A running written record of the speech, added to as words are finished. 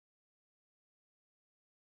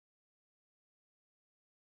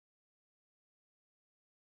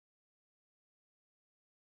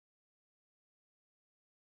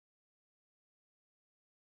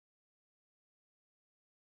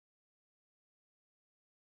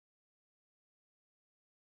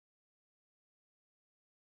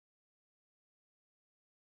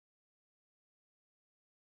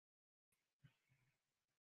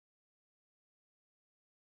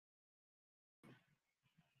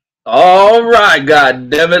All right,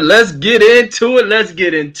 God damn it. Let's get into it. Let's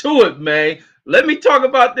get into it, man. Let me talk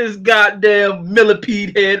about this goddamn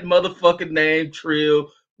millipede head motherfucking name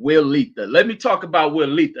Trill Will Letha. Let me talk about Will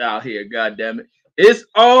Letha out here, god damn it. It's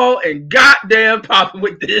all and goddamn popping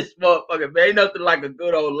with this motherfucker, man. Ain't nothing like a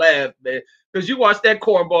good old laugh, man. Cause you watch that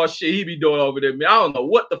cornball shit he be doing over there, man. I don't know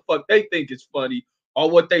what the fuck they think is funny,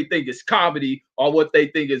 or what they think is comedy, or what they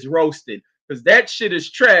think is roasting. Because that shit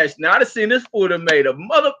is trash. Now, I done seen this fool done made a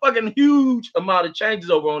motherfucking huge amount of changes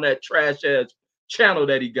over on that trash ass channel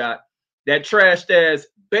that he got. That trash ass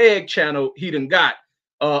bag channel he done got.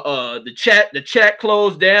 The chat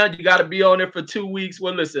closed down. You gotta be on there for 2 weeks.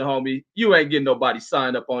 Well, listen, homie, you ain't getting nobody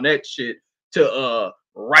signed up on that shit to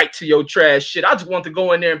write to your trash shit. I just want to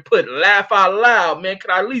go in there and put laugh out loud, man.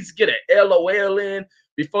 Can I at least get an LOL in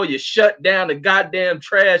before you shut down the goddamn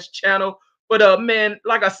trash channel? But man,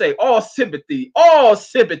 like I say, all sympathy,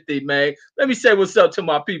 man. Let me say what's up to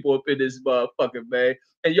my people up in this motherfucker, man.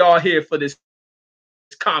 And y'all here for this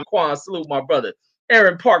Quan. Salute my brother.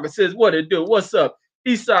 Aaron Parker says, what it do? What's up?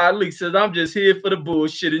 Eastside Lee says, I'm just here for the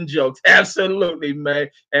bullshit and jokes. Absolutely, man.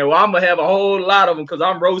 And well, I'm gonna have a whole lot of them because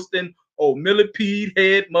I'm roasting old millipede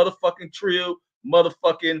head motherfucking Trill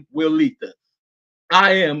motherfucking Will Letha.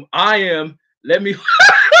 I am. Let me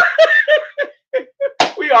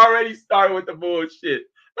we already started with the bullshit.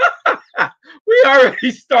 We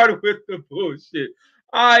already started with the bullshit.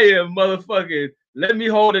 I am motherfucking. Let me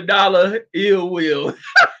hold $1. Ill will.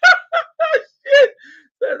 Shit.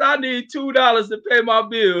 Says I need $2 to pay my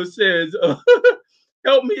bills. Says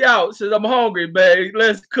help me out. Says I'm hungry, man.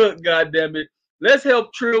 Let's cook. Goddamn it. Let's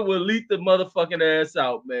help Trill will lead the motherfucking ass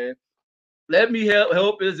out, man. Let me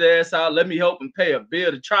help his ass out. Let me help him pay a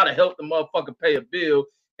bill to try to help the motherfucker pay a bill.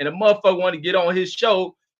 And the motherfucker want to get on his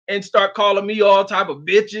show and start calling me all type of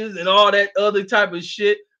bitches and all that other type of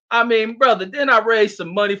shit. I mean, brother, then I raised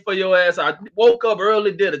some money for your ass. I woke up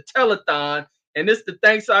early, did a telethon, and this the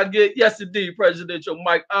thanks I get. Yes, indeed, Presidential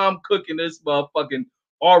Mike. I'm cooking this motherfucking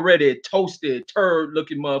already toasted turd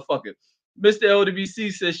looking motherfucker. Mr.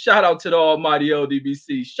 LDBC says, shout out to the almighty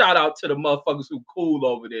LDBC. Shout out to the motherfuckers who cool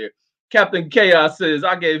over there. Captain Chaos says,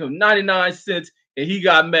 I gave him 99 cents and he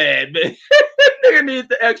got mad, man. Nigga needs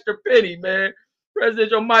the extra penny, man.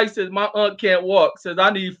 Presidential Mike says, my aunt can't walk. Says, I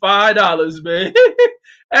need $5, man.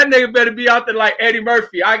 That nigga better be out there like Eddie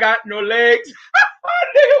Murphy. I got no legs.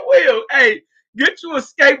 Nigga will. Hey, get you a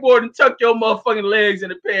skateboard and tuck your motherfucking legs in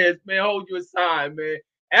the pants, man. Hold you a sign, man.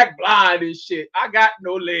 Act blind and shit. I got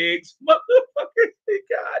no legs. Motherfucker.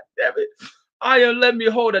 God damn it. I am let me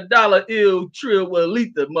hold $1 ill Trill will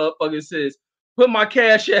Letha, motherfucker says. Put my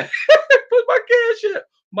cash at put my cash at.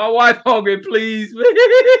 My wife hungry, please. Man. Let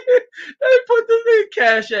me put the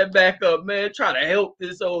cash app back up, man. Try to help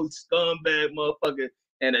this old scumbag motherfucker.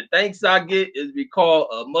 And the thanks I get is be called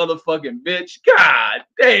a motherfucking bitch. God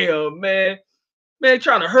damn, man. Man,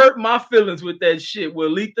 trying to hurt my feelings with that shit,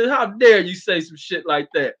 Will Letha. How dare you say some shit like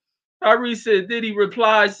that? Tyree said, did he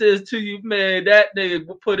reply? Says to you, man, that nigga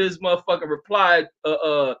put his motherfucking reply,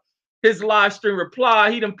 his live stream reply.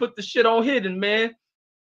 He done put the shit on hidden, man.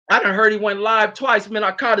 I done heard he went live twice, man.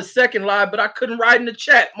 I caught a second live, but I couldn't write in the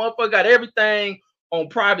chat. Motherfucker got everything on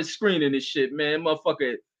private screen and this shit, man.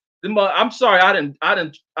 Motherfucker. I'm sorry, I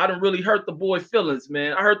didn't really hurt the boy feelings,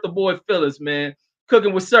 man. I hurt the boy feelings, man.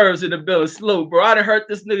 Cooking with serves in the bill of slow, bro. I done hurt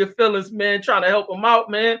this nigga feelings, man, trying to help him out,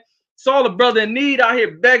 man. Saw the brother in need out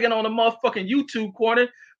here begging on the motherfucking YouTube corner.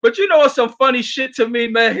 But you know what's some funny shit to me,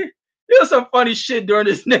 man? There's some funny shit during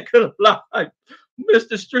this nigga live.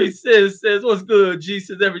 Mr. Street says, what's good? G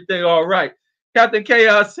says, everything all right. Captain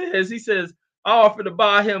Chaos says, he says, I offered to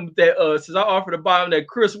buy him that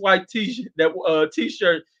Chris White t-shirt,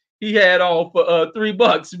 t-shirt he had on for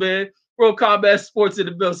 $3, man. Bro, Combat Sports in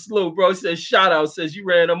the bill slow, bro. He says, shout out, says you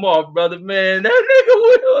ran him off, brother, man. That nigga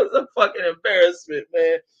was a fucking embarrassment,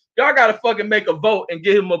 man. Y'all gotta fucking make a vote and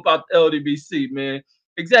get him up out the LDBC, man.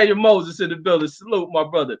 Xavier Moses in the building. Salute, my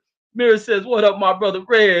brother. Mirror says, what up, my brother?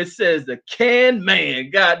 Red says, the can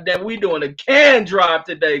man. Goddamn, we doing a can drive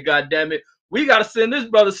today, goddamn it. We got to send this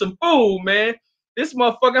brother some food, man. This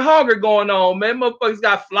motherfucking hunger going on, man. Motherfuckers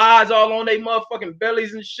got flies all on their motherfucking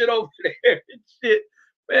bellies and shit over there and shit.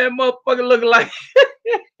 Man, motherfucker looking like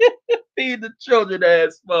feed the children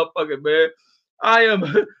ass motherfucker, man. I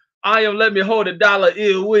am let me hold $1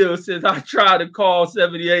 ill will since I tried to call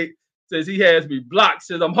 78. Says he has me blocked.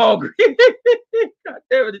 Says I'm hungry. God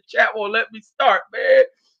damn it, the chat won't let me start, man.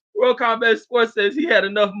 World Combat Sports says he had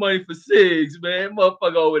enough money for cigs, man.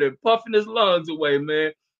 Motherfucker over there puffing his lungs away,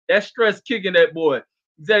 man. That stress kicking that boy.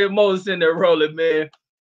 Xavier Moses in there rolling, man.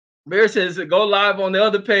 Bear says go live on the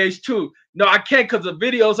other page too. No, I can't because the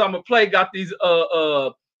videos I'm gonna play got these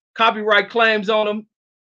copyright claims on them.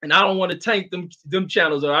 And I don't want to tank them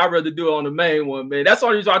channels, or I'd rather do it on the main one, man. That's the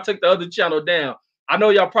only reason I took the other channel down. I know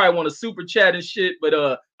y'all probably want to super chat and shit, but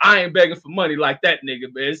I ain't begging for money like that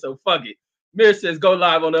nigga, man. So fuck it. Mir says go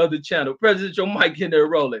live on the other channel. President Joe Mike in there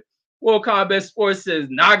rolling. World Combat Sports says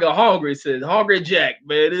Naga Hungry says Hungry Jack,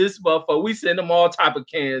 man. This motherfucker, we send them all type of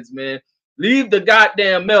cans, man. Leave the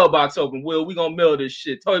goddamn mailbox open, Will. We gonna mail this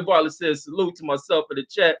shit. Toy Bartlett says salute to myself in the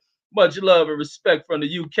chat. Much love and respect from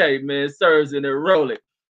the UK, man. Sirs in there rolling.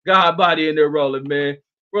 God body in there rolling, man.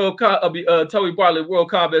 Toby Bartlett, World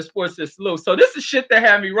Combat Sports says salute. So this is shit that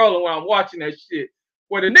had me rolling when I'm watching that shit.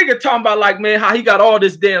 Where the nigga talking about like, man, how he got all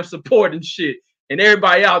this damn support and shit and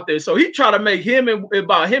everybody out there. So he trying to make him and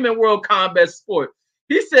World Combat Sport.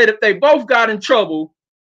 He said if they both got in trouble,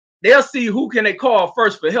 they'll see who can they call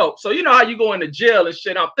first for help. So you know how you go into jail and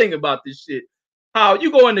shit. I'm thinking about this shit. How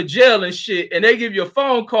you go into jail and shit and they give you a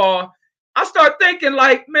phone call. I start thinking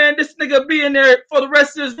like, man, this nigga be in there for the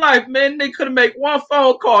rest of his life, man. They could have made one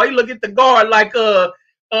phone call. He look at the guard like,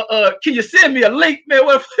 can you send me a link, man?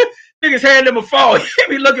 What if niggas hand him a phone?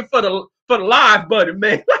 He be looking for the live button,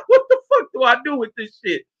 man. Like, what the fuck do I do with this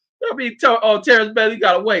shit? I be Terrence Bailey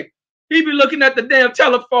gotta wait. He be looking at the damn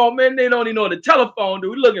telephone, man. They don't even know the telephone,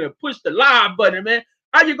 dude. We looking to push the live button, man.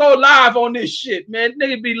 How you go live on this shit, man?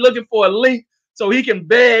 Nigga be looking for a link so he can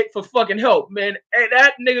beg for fucking help, man. Hey,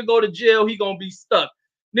 that nigga go to jail, he gonna be stuck.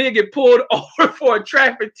 Nigga get pulled over for a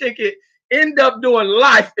traffic ticket, end up doing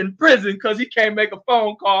life in prison because he can't make a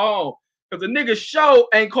phone call home. Because the nigga show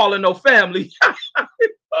ain't calling no family.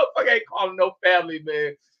 Motherfucker ain't calling no family,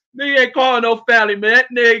 man. Nigga ain't calling no family, man. That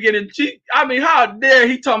nigga getting cheap. I mean, how dare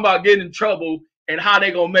he talking about getting in trouble and how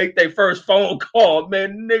they gonna make their first phone call,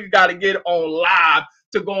 man. Nigga gotta get on live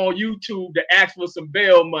to go on YouTube to ask for some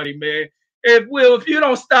bail money, man. If you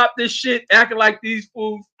don't stop this shit acting like these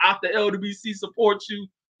fools out the LWC support you,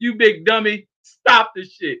 you big dummy, stop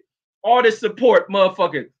this shit. All this support,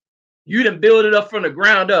 motherfucker. You done build it up from the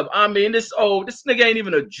ground up. I mean, this nigga ain't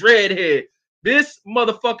even a dreadhead. This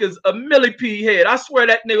motherfucker's a millipede head. I swear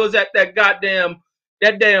that nigga was at that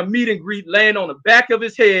damn meet and greet laying on the back of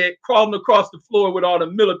his head, crawling across the floor with all the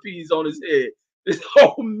millipedes on his head. This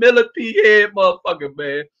whole millipede head motherfucker,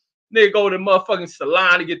 man. Nigga go to the motherfucking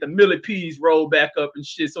salon to get the millipedes rolled back up and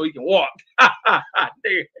shit so he can walk.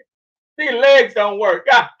 Nigga legs don't work.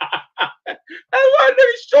 That's why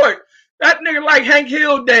nigga short. That nigga like Hank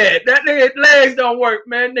Hill dad. That nigga legs don't work,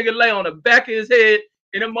 man. Nigga lay on the back of his head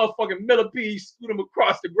and them motherfucking millipedes scoot him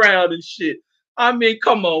across the ground and shit. I mean,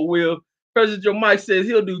 come on, Will. President Joe Mike says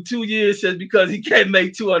he'll do 2 years just because he can't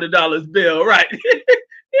make $200 bail. Right.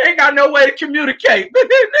 He ain't got no way to communicate. But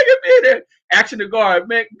that nigga be there. Action the guard,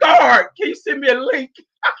 man. Guard, can you send me a link?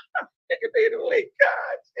 Nigga need a link.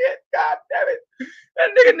 God shit. God damn it. That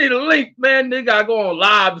nigga need a link, man. Nigga gotta go on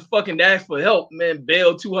live and fucking ask for help, man.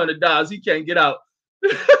 Bail $200. He can't get out.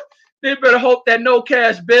 They better hope that no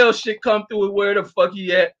cash bail shit come through with where the fuck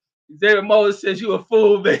he at. Xavier Moses says you a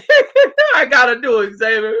fool, man. I gotta do it,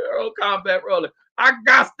 Xavier. Earl Combat Roller. I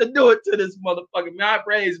got to do it to this motherfucker, man. I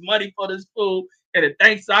raised money for this fool, and the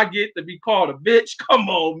thanks I get to be called a bitch. Come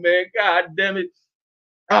on, man. God damn it.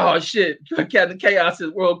 Oh, shit. Captain Chaos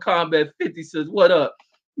says World Combat 50 says, what up?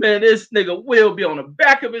 Man, this nigga will be on the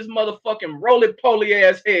back of his motherfucking roly-poly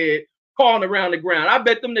ass head crawling around the ground. I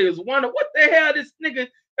bet them niggas wonder what the hell this nigga.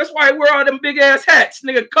 That's why he wear all them big ass hats,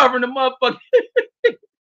 nigga, covering the motherfucker.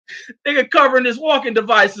 Nigga covering his walking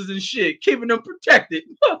devices and shit, keeping them protected.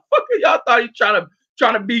 Motherfucker, y'all thought he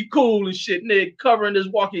trying to be cool and shit, nigga, covering his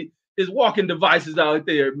walking devices out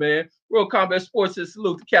there, man. World Combat Sports says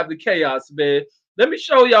salute to Captain Chaos, man. Let me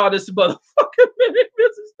show y'all this motherfucker, man.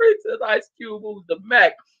 Mr. Street says Ice Cube, who's the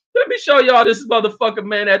Mac. Let me show y'all this motherfucker,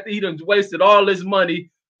 man, after he done wasted all his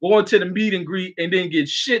money going to the meet and greet and then get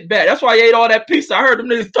shit back. That's why he ate all that pizza. I heard them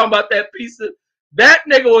niggas talking about that pizza. That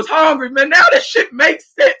nigga was hungry, man. Now this shit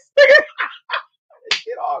makes sense, nigga. This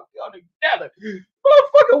shit all together.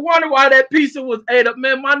 Motherfucker wonder why that pizza was ate up,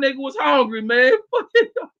 man. My nigga was hungry, man. Fucking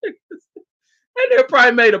that nigga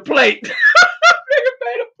probably made a plate. Nigga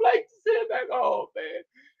made a plate to send back home, man.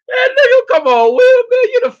 That nigga, come on, Will,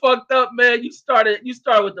 man. You done fucked up, man. You started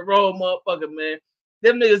with the wrong motherfucker, man.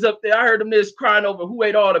 Them niggas up there, I heard them niggas crying over who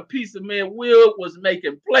ate all the pizza, man. Will was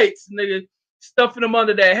making plates, nigga, stuffing them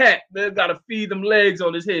under that hat. Man, gotta feed them legs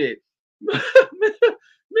on his head.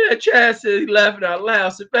 Man, Chad said he laughing out loud.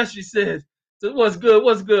 Sylvester says, what's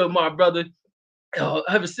good, my brother?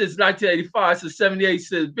 Ever since 1985, since 78,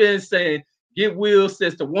 says Ben saying, get Will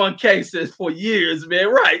since the 1K says for years, man.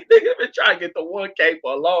 Right. Nigga been trying to get the 1K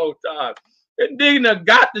for a long time. And nigga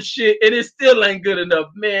got the shit and it still ain't good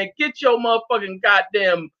enough, man. Get your motherfucking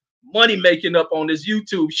goddamn money making up on this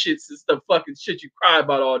YouTube shit since the fucking shit you cry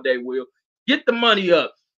about all day, Will. Get the money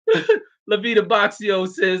up. Lavita Boxio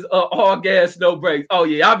says, all gas, no brakes. Oh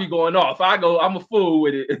yeah, I'll be going off. I'm a fool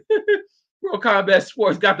with it. Pro Combat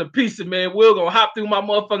Sports got the pizza, man. Will gonna hop through my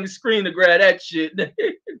motherfucking screen to grab that shit.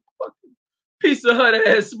 Pizza Hut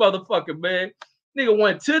ass motherfucker, man. Nigga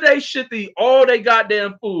went to they shit to eat all they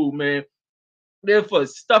goddamn food, man. They're for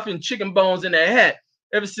stuffing chicken bones in their hat.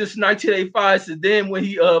 Ever since 1985, so then when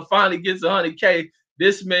he finally gets 100K,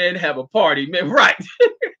 this man have a party, man. Right.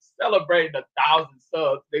 Celebrating 1,000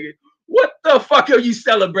 subs, nigga. What the fuck are you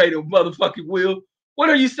celebrating, motherfucking Will? What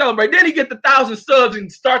are you celebrating? Then he get the 1,000 subs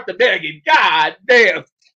and start the begging. God damn.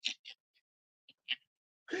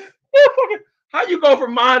 How you go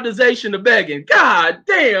from monetization to begging? God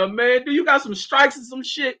damn, man. Do you got some strikes and some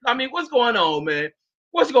shit? I mean, what's going on, man?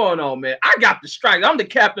 What's going on, man? I got the strike. I'm the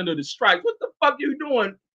captain of the strike. What the fuck you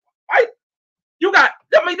doing? Right? You got,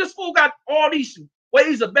 I mean, this fool got all these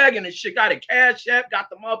ways of begging and shit. Got a cash app, got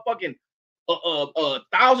the motherfucking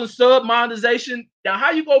 1,000 sub monetization. Now,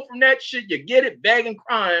 how you go from that shit? You get it, begging,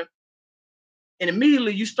 crying, and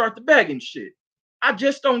immediately you start the begging shit. I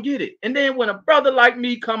just don't get it. And then when a brother like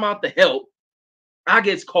me come out to help, I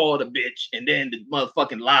gets called a bitch, and then the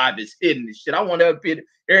motherfucking live is hidden and shit. I want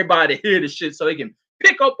everybody to hear the shit so they can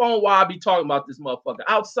pick up on why I be talking about this motherfucker.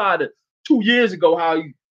 Outside of 2 years ago, how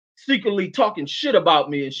you secretly talking shit about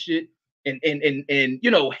me and shit, and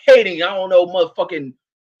you know, hating, I don't know, motherfucking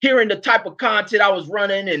hearing the type of content I was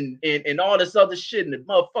running and all this other shit, and the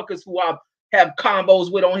motherfuckers who I have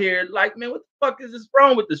combos with on here, like, man, what the fuck is this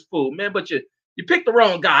wrong with this fool, man? But you picked the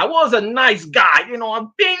wrong guy. I was a nice guy. You know,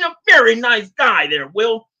 I'm being a very nice guy there,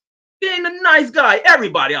 Will. Being a nice guy.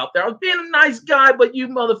 Everybody out there. I was being a nice guy, but you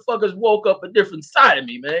motherfuckers woke up a different side of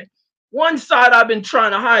me, man. One side I've been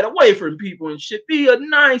trying to hide away from people and shit. Be a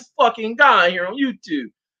nice fucking guy here on YouTube.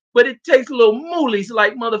 But it takes little moolies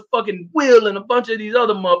like motherfucking Will and a bunch of these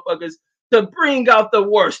other motherfuckers to bring out the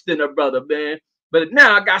worst in a brother, man. But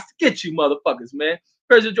now I got to get you motherfuckers, man.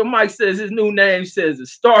 President Joe Mike says his new name says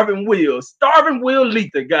it's Starving Will. Starving Will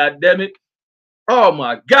Letha, goddammit. Oh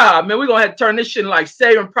my God, man. We're gonna have to turn this shit like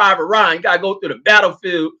Saving Private Ryan. Gotta go through the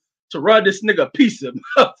battlefield to run this nigga a pizza.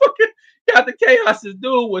 Got the chaos. This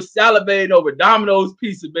dude was salivating over Domino's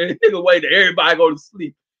pizza, man. Nigga waiting till everybody go to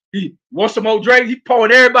sleep. He wants some more drink. He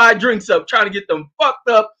pouring everybody drinks up, trying to get them fucked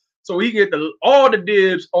up so he can get all the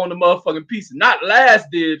dibs on the motherfucking pizza. Not last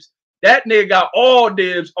dibs. That nigga got all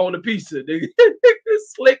dibs on the pizza, nigga.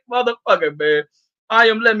 Slick motherfucker, man. I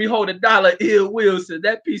am let me hold $1. Ill Will said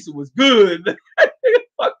that pizza was good.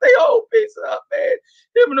 Fuck they whole pizza up, man.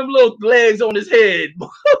 Him and them little legs on his head.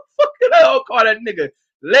 Motherfucker, I don't call that nigga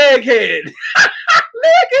leg head. Leg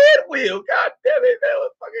head Will. God damn it, man.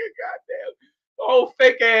 Fucking goddamn. Oh,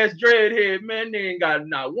 fake ass dread head, man. They ain't got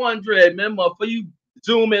not one dread, man. Motherfucker, you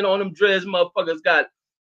zoom in on them dreads, motherfuckers got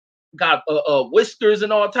whiskers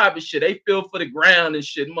and all type of shit. They feel for the ground and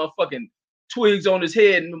shit. Motherfucking twigs on his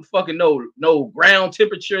head and fucking no ground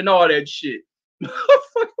temperature and all that shit.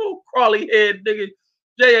 Fucking old crawly head nigga.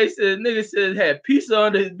 J.A. said nigga said had pizza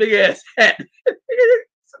under his big ass hat.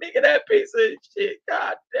 Sneaking that pizza and shit.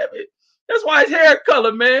 God damn it. That's why his hair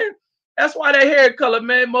color, man. That's why that hair color,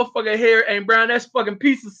 man. Motherfucking hair ain't brown. That's fucking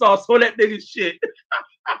pizza sauce on that nigga shit.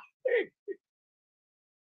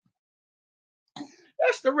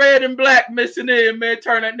 That's the red and black missing in, man.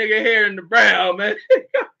 Turn that nigga hair into brown, man.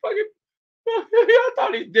 I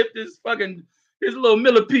thought he dipped his little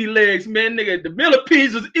millipede legs, man. Nigga, the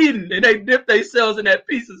millipedes was eating and they dipped themselves in that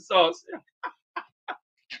pizza sauce.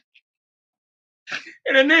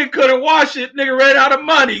 And the nigga couldn't wash it. Nigga ran out of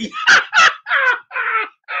money.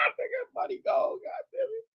 Nigga, money gone,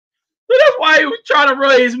 goddammit. So that's why he was trying to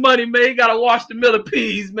raise money, man. He gotta wash the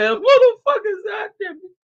millipedes, man. Motherfuckers,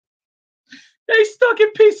 goddammit. They stuck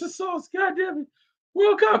in pizza sauce, goddammit.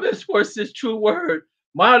 World Combat Sports says true word.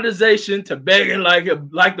 Monetization to begging like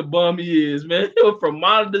the bum he is, man. From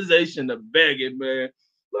monetization to begging, man.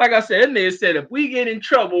 Like I said, that nigga said, if we get in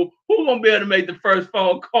trouble, who gonna be able to make the first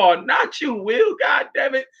phone call? Not you, Will. God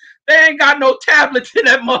damn it. They ain't got no tablets in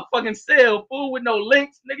that motherfucking cell, fool, with no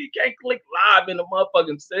links. Nigga, you can't click live in the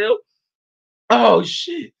motherfucking cell. Oh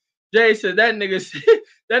shit. Jay said that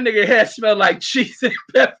nigga head smelled like cheese and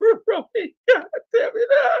pepperoni. God damn it.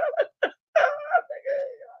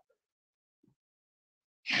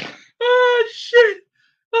 Oh shit.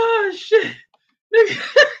 Oh shit. Nigga.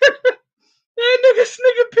 That nigga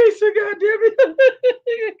sneaking pizza, goddamn it.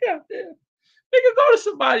 Goddamn. Nigga go to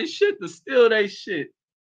somebody's shit to steal their shit.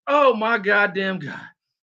 Oh my goddamn God.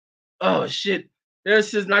 Oh shit. There's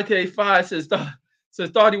since 1985 says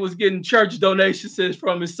thought he was getting church donations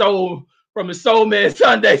from his soul from the Soul Man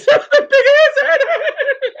Sunday. That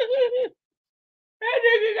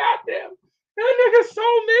nigga goddamn. That nigga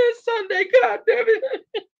Soul Man Sunday, goddamn it.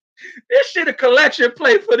 This shit a collection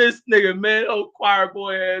plate for this nigga, man. Oh, choir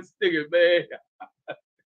boy ass nigga, man.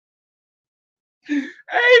 Hey, man,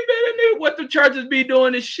 that nigga, what the churches be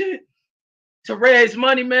doing this shit to raise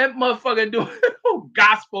money, man. Motherfucker doing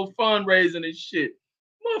gospel fundraising and shit.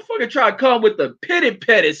 Motherfucker try to come with the pity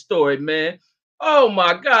petty story, man. Oh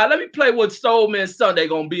my God. Let me play what Soul Man Sunday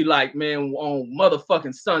gonna be like, man, on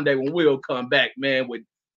motherfucking Sunday when Will come back, man, with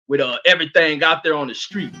everything out there on the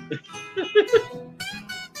street.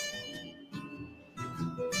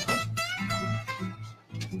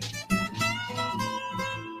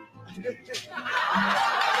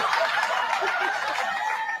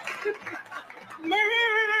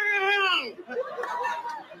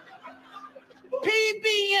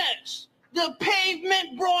 PBS, the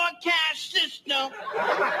Pavement Broadcast System,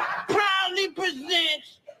 proudly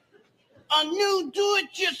presents a new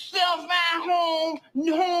do-it-yourself at home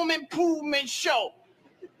improvement show.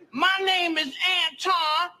 My name is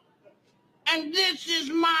Anton, and this is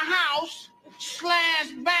my house /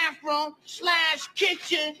 bathroom /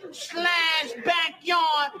 kitchen /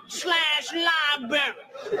 backyard / library.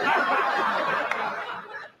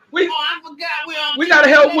 We I forgot we gotta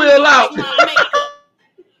help Will out.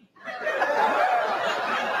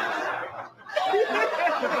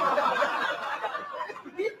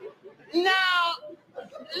 Now,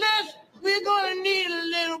 we're gonna need a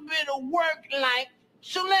little bit of work light,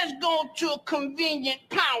 so let's go to a convenient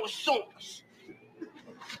power source.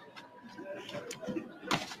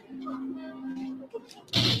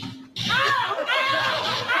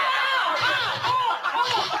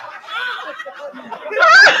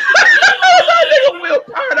 That nigga Will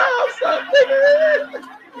part off something.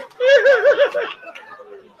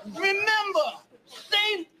 Remember,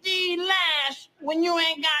 safety last when you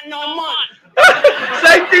ain't got no money.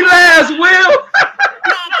 Safety last, Will.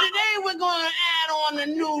 Now, today we're going to add on a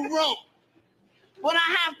new room. But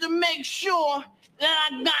I have to make sure that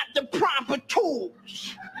I got the proper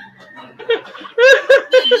tools. The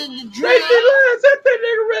drill, Safety last, that's that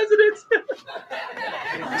nigga residence.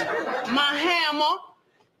 my hammer,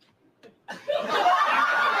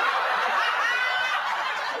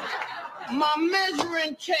 my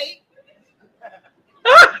measuring tape.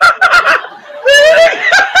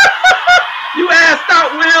 You asked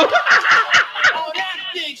out, Will. Oh, that's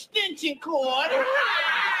the extension cord.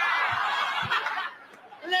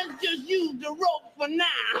 Let's just use the rope for now.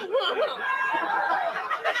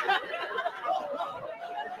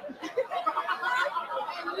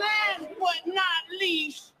 And last but not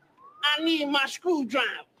least, I need my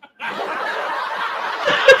screwdriver.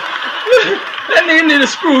 That nigga need a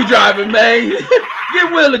screwdriver, man.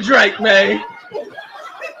 Get Will a drink, man.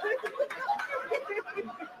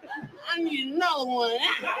 I need another one.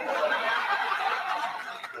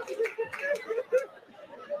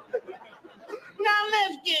 Now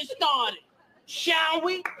let's get started, shall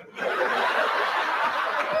we? Now,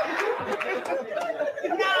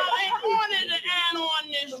 in order to add on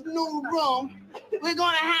this new room, we're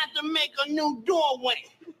gonna have to make a new doorway.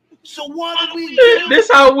 So what do we do? This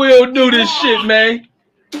how Will do this shit, man.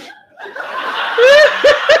 That's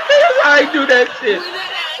how he do that shit. With an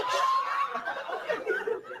X,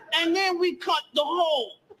 and then we cut the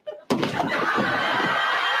hole.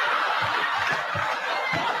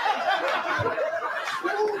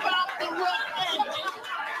 Move out the rough edges.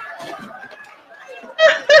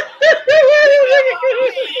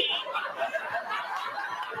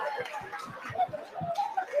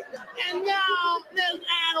 And now let's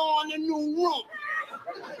add on a new room.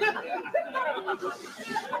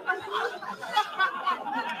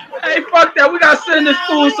 Hey, fuck that. We gotta send this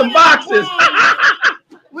fool some boxes.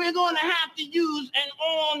 We're gonna have to use an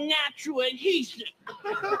all-natural adhesive.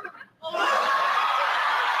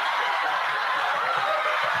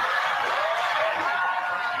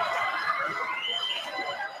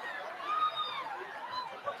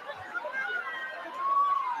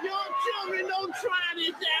 Your children don't try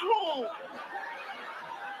this at home.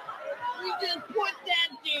 We just put that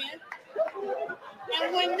there, and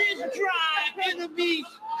when this dries, it'll be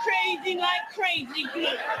crazy like crazy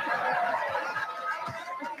glue.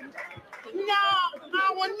 Now,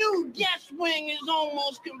 our new guest wing is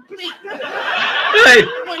almost complete. Hey,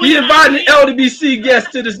 he invited an LDBC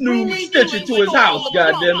guest to this new extension to his house,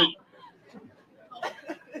 goddammit.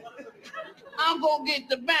 I'll go get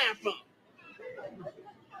the bathroom.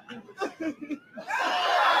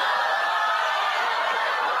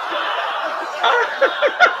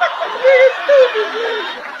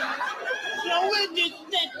 So we'll just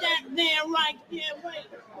set that there right there. Wait.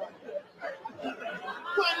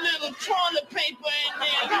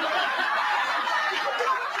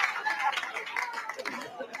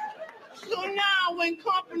 So now when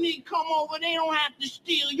company come over, they don't have to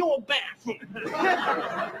steal your bathroom.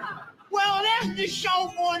 Well, that's the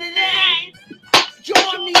show for today.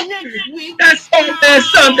 Join me next week. That's Soul Man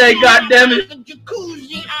Sunday, goddammit. Like a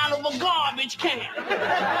jacuzzi out of a garbage can.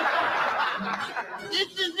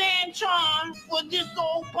 This is Anton for this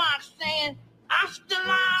old box saying, hasta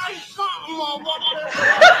la something.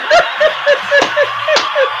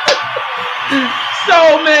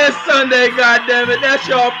 Soul Man Sunday, goddammit. That's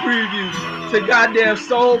y'all preview to goddamn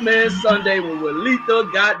Soul Man Sunday with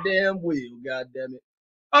Walita goddamn Will, goddammit.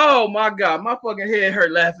 Oh my God, my fucking head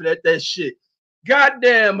hurt laughing at that shit.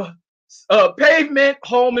 Goddamn Pavement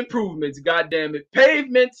Home Improvements, goddammit.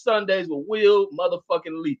 Pavement Sundays with Will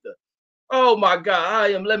motherfucking Letha. Oh my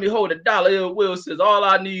God, let me hold $1. Will says all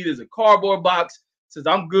I need is a cardboard box. Says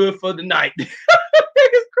I'm good for the night.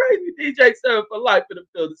 Nigga's crazy. DJ 7 for life in the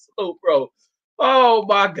building. Salute, bro. Oh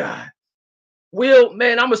my God. Will,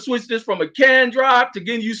 man, I'm gonna switch this from a can drive to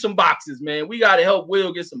getting you some boxes, man. We gotta help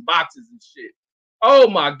Will get some boxes and shit. Oh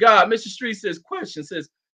my God. Mr. Street says, question says,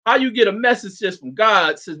 how you get a message just from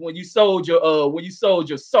God says when you sold your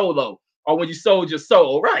solo or when you sold your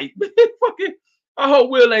soul, right? Fucking, I hope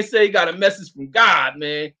Will ain't say he got a message from God,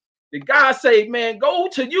 man. The guy say, man, go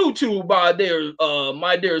to YouTube, my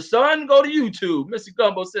dear son. Go to YouTube. Mr.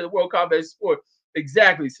 Gumbo said World Combat Sport.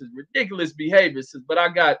 Exactly. Says ridiculous behavior. Says, but I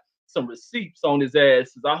got some receipts on his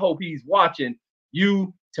ass. Says, I hope he's watching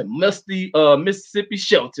you to musty Mississippi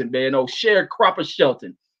Shelton, man. Oh, sharecropper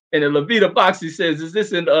Shelton. And the Levita Boxy says, is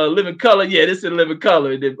this in living color? Yeah, this is in living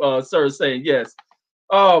color. And then sir is saying yes.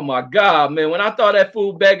 Oh my God, man. When I thought that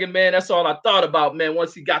fool begging, man, that's all I thought about, man,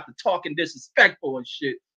 once he got to talking disrespectful and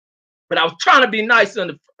shit. But I was trying to be nice in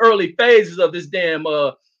the early phases of this damn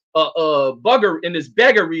bugger in this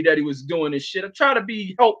beggary that he was doing and shit. I'm trying to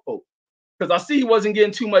be helpful because I see he wasn't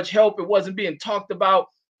getting too much help. It wasn't being talked about,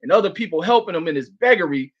 and other people helping him in his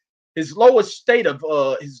beggary, his lowest state of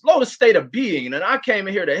being. And I came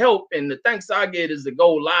in here to help, and the thanks I get is to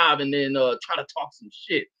go live and then try to talk some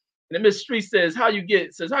shit. And then Miss Street says, how you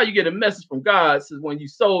get a message from God? Says when you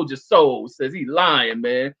sold your soul. Says he lying,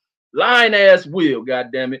 man. Lying ass Will,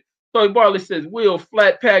 goddamn it. Toy Barley says, Will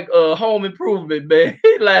flat pack home improvement, man.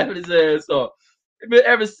 He laughing his ass off.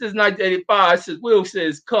 Ever since 1985, says Will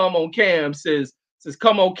says, come on cam, says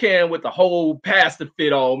come on cam with the whole pastor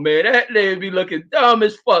fit on, man. That nigga be looking dumb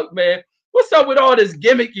as fuck, man. What's up with all this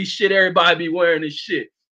gimmicky shit everybody be wearing and shit?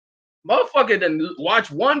 Motherfucker done watch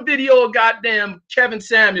one video of goddamn Kevin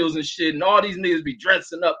Samuels and shit, and all these niggas be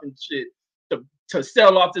dressing up and shit to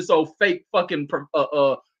sell off this old fake fucking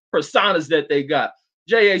personas that they got.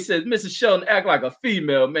 J.A. says, Mrs. Sheldon act like a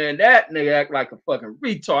female, man. That nigga act like a fucking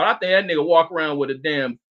retard. I think that nigga walk around with a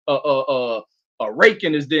damn a rake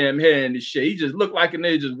in his damn head and shit. He just look like a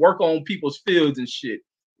nigga just work on people's fields and shit,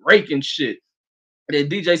 raking shit. And then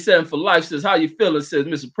DJ 7 for life says, how you feeling? Says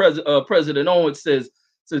Mr. President Owens says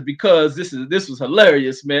because this was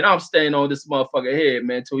hilarious, man. I'm staying on this motherfucker head,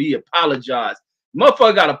 man, till he apologized.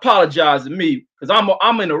 Motherfucker gotta apologize to me because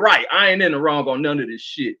I'm in the right. I ain't in the wrong on none of this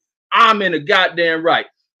shit. I'm in the goddamn right.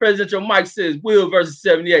 Presidential Mike says Will versus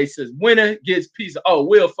 78 says winner gets pizza. Oh,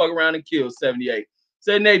 Will fuck around and kill 78.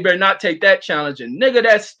 Said they better not take that challenge. And nigga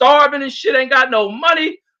that's starving and shit ain't got no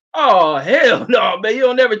money. Oh, hell no, man.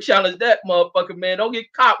 You'll never challenge that motherfucker, man. Don't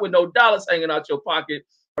get caught with no dollars hanging out your pocket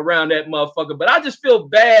around that motherfucker. But I just feel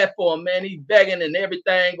bad for him, man. He begging and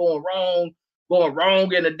everything going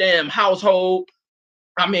wrong in the damn household.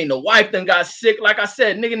 I mean, the wife done got sick. Like I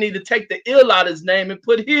said, nigga need to take the ill out of his name and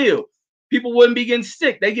put Hill. People wouldn't be getting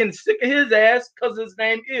sick. They getting sick of his ass because his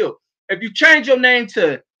name Ill. If you change your name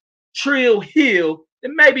to Trill Hill,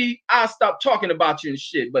 then maybe I'll stop talking about you and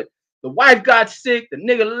shit. But the wife got sick. The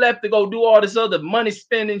nigga left to go do all this other money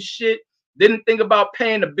spending shit. Didn't think about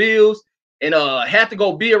paying the bills and had to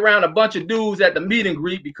go be around a bunch of dudes at the meet and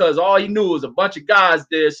greet because all he knew was a bunch of guys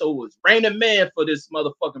there. So it was raining man for this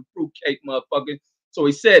motherfucking fruitcake motherfucker. So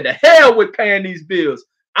he said, the hell with paying these bills.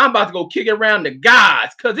 I'm about to go kick it around the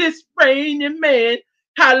guys because it's raining, man.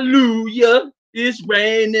 Hallelujah. It's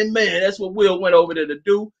raining, man. That's what Will went over there to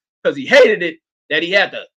do because he hated it that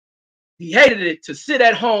he hated it to sit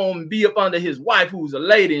at home and be up under his wife who's a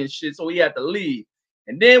lady and shit. So he had to leave.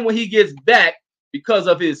 And then when he gets back because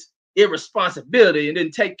of his irresponsibility and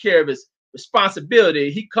didn't take care of his responsibility,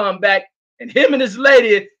 he come back and him and his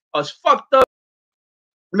lady are fucked up.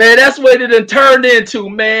 Man, that's what it done turned into,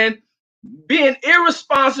 man. Being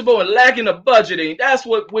irresponsible and lacking of budgeting. That's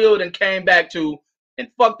what Will done came back to and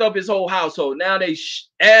fucked up his whole household. Now they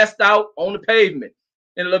assed out on the pavement.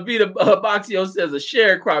 And Levita Boxio says a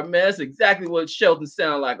sharecropper, man. That's exactly what Shelton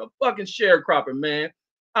sound like. A fucking sharecropper, man.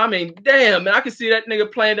 I mean, damn, man. I can see that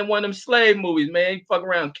nigga playing in one of them slave movies, man. He fuck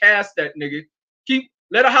around, cast that nigga.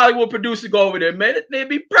 Let a Hollywood producer go over there, man. It'd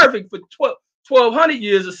be perfect for 1,200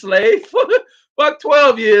 years a slave. Fuck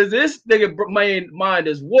 12 years. This nigga mind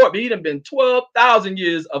is warped. He done been 12,000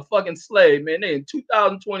 years a fucking slave, man. They in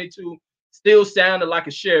 2022 still sounding like a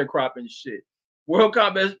sharecropper and shit. World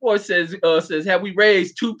Combat Sports says, have we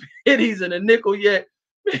raised 2 pennies and a nickel yet?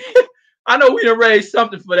 I know we done raised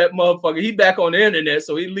something for that motherfucker. He back on the internet,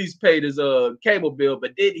 so he at least paid his cable bill,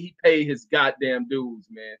 but did he pay his goddamn dues,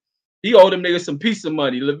 man? He owed them niggas some piece of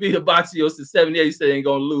money. Levita Boxios to 78 said ain't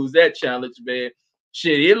gonna lose that challenge, man.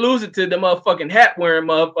 Shit, he'll lose it to the motherfucking hat wearing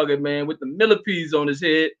motherfucker, man, with the millipedes on his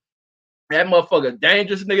head. That motherfucker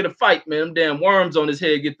dangerous nigga to fight, man. Them damn worms on his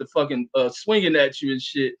head get the fucking swinging at you and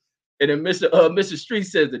shit. And then Mr. Street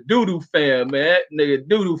says the doo-doo fan, man. That nigga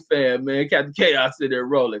doo-doo fan, man. Captain Chaos in there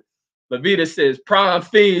rolling. Levita says prime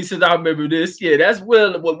fiend says I remember this. Yeah, that's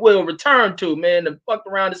what Will returned to, man. The fuck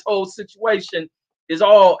around this whole situation is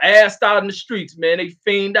all assed out in the streets, man. They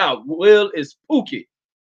fiend out. Will is Pookie.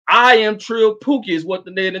 I am Trill Pookie is what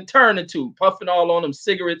the nigga turned into, puffing all on them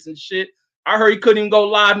cigarettes and shit. I heard he couldn't even go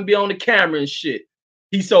live and be on the camera and shit.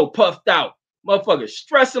 He so puffed out. Motherfucker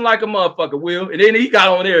stressing like a motherfucker, Will. And then he got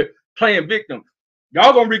on there playing victim.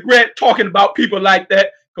 Y'all gonna regret talking about people like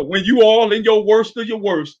that, because when you all in your worst of your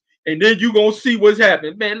worst, and then you gonna see what's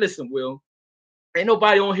happening. Man, listen, Will. Ain't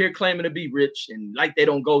nobody on here claiming to be rich and like they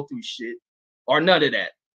don't go through shit or none of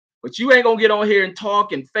that. But you ain't gonna get on here and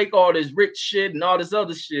talk and fake all this rich shit and all this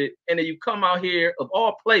other shit, and then you come out here of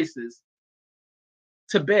all places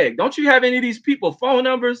to beg. Don't you have any of these people phone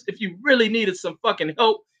numbers if you really needed some fucking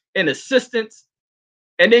help and assistance?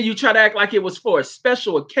 And then you try to act like it was for a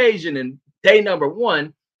special occasion and day number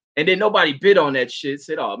 1, and then nobody bid on that shit.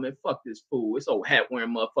 Said, oh man, fuck this fool. This old hat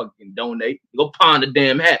wearing motherfucker can donate. Go pawn the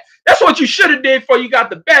damn hat. That's what you should have did before you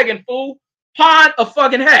got the bagging, fool. Pawn a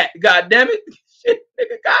fucking hat. God damn it. Shit,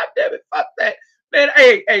 nigga, god damn it. Fuck that. Man,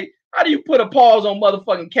 hey, how do you put a pause on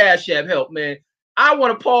motherfucking Cash App help, man? I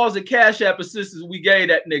want to pause the Cash App assistance we gave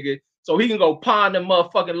that nigga so he can go pawn them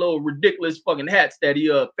motherfucking little ridiculous fucking hats that he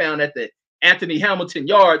found at the Anthony Hamilton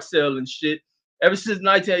yard sale and shit. Ever since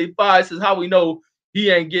 1985, says how we know he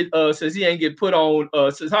ain't get put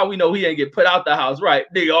on, says how we know he ain't get put out the house, right?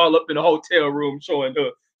 Nigga all up in the hotel room showing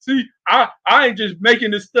up. See, I ain't just making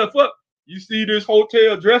this stuff up. You see this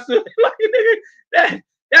hotel dresser? Like, nigga,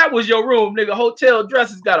 that was your room, nigga. Hotel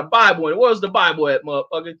dresser's got a Bible in it. Where's the Bible at,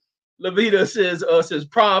 motherfucker? Levita says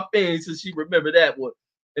prom thing, since she remember that one.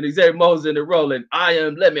 And Xavier Moses in the rolling. I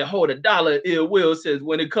am let me hold $1. Ill Will says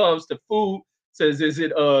when it comes to food, says is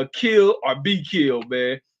it kill or be killed,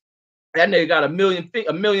 man. That nigga got a million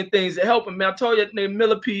things to help him, man. I told you that nigga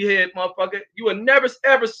millipede head, motherfucker. You will never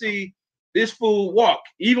ever see this fool walk,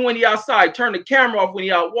 even when he outside. Turn the camera off when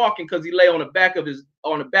he out walking, because he lay on the back of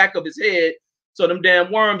his head, so them damn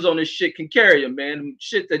worms on this shit can carry him, man. Them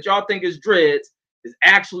shit that y'all think is dreads is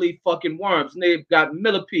actually fucking worms. And they've got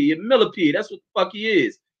millipede. And millipede, that's what the fuck he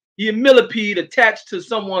is. He a millipede attached to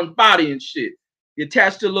someone's body and shit. He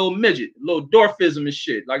attached to a little midget, a little dwarfism and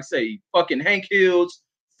shit. Like I say, fucking Hank Hill's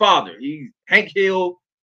father. He went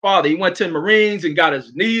to the Marines and got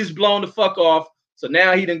his knees blown the fuck off. So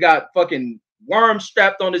now he done got fucking worms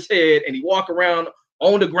strapped on his head, and he walk around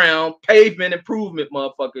on the ground, pavement improvement,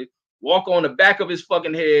 motherfucker. Walk on the back of his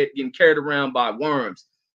fucking head, getting carried around by worms.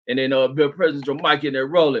 And then Bill President Joe Mike in there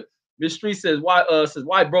rolling. Miss Street says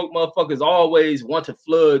why broke motherfuckers always want to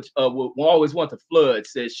flood, will always want to flood.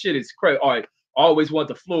 Says shit is crazy. All right, always want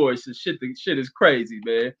to flourish. Says shit is crazy,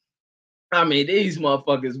 man. I mean, these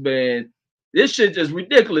motherfuckers, man. This shit just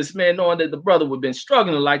ridiculous, man, knowing that the brother would been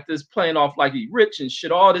struggling like this, playing off like he rich and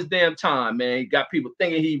shit all this damn time, man. He got people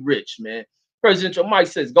thinking he rich, man. Presidential Mike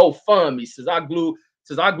says, go fund me. Says I glue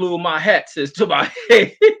my hat, says to my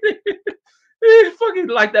head. Fucking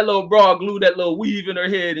like that little broad glue that little weave in her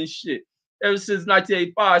head and shit. Ever since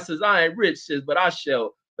 1985, says I ain't rich, says, but I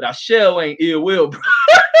shall ain't ill will, bro.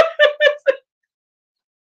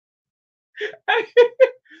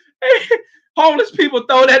 Homeless people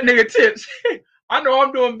throw that nigga tips. I know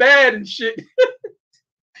I'm doing bad and shit.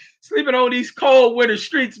 Sleeping on these cold winter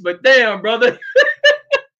streets, but damn, brother.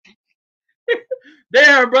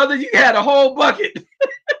 Damn, brother, you had a whole bucket.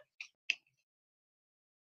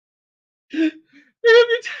 Homeless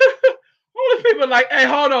people like, hey,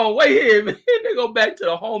 hold on, wait here, man. They go back to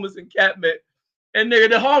the homeless encampment. And nigga,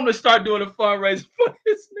 the homeless start doing a fundraiser for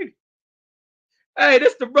this nigga. Hey,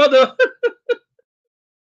 this the brother.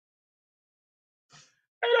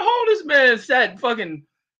 And the homeless man sat fucking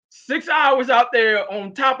 6 hours out there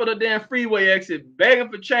on top of the damn freeway exit, begging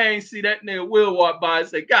for change. See that nigga Will walk by and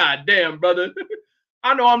say, "God damn, brother,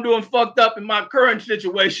 I know I'm doing fucked up in my current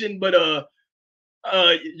situation, but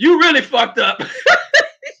you really fucked up."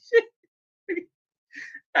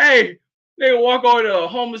 Hey, nigga walk over to a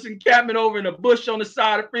homeless encampment over in a bush on the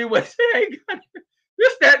side of the freeway. Say, "Hey,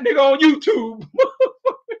 this that nigga on YouTube."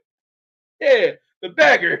 Yeah, the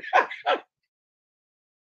beggar.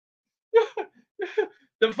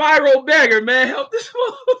 The viral beggar, man. Help this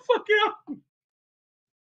motherfucker out.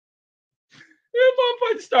 This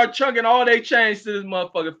motherfucker start chunking all they change to this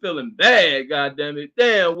motherfucker feeling bad. God damn it.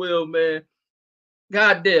 Damn, Will, man.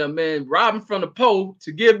 God damn, man. Robbing from the pole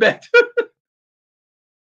to give back to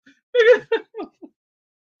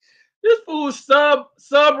this fool sub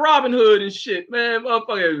Robin Hood and shit, man.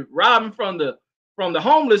 Motherfucker robbing from the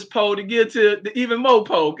homeless pole to get to the even more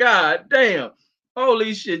pole. God damn.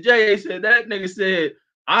 Holy shit. J.A. said that nigga said,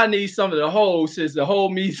 "I need some of the hoes since the whole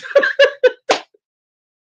me."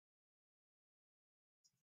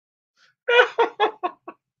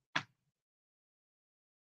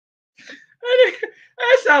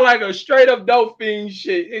 That sound like a straight up dope fiend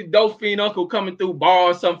shit. Dope fiend uncle coming through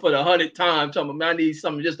borrowing something for the 100th time. Telling me I need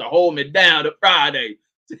something just to hold me down to Friday.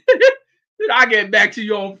 Then I get back to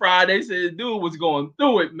you on Friday. Said dude was going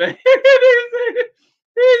through it, man.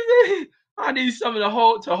 He said, "I need something to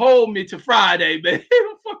hold me to Friday, man."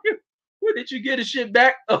 Fucking, where did you get the shit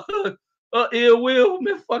back? Ill Will,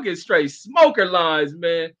 man. Fucking straight smoker lines,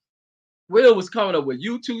 man. Will was coming up with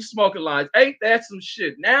YouTube smoking lines. Ain't that some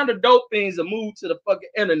shit? Now the dope things are moved to the fucking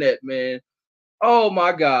internet, man. Oh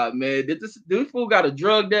my god, man. Did this fool got a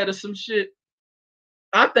drug debt or some shit?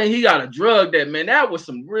 I think he got a drug debt, man. That was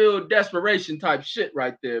some real desperation type shit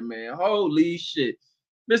right there, man. Holy shit.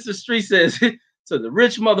 Mr. Street says, "So the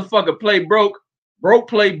rich motherfucker play broke, broke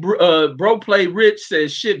play rich,"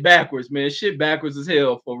 says shit backwards, man. Shit backwards as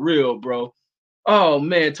hell for real, bro. Oh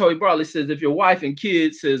man, Toby Barley says, "If your wife and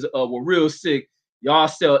kids says were real sick, y'all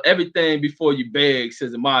sell everything before you beg,"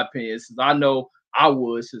 says, "in my opinion." Says, "I know I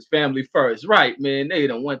would," says, "family first." Right, man. They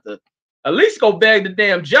don't want to at least go beg the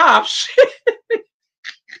damn job. Shit.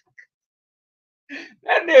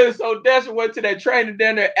 That nigga so desperate went to that training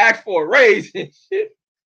down there, asked for a raise and shit.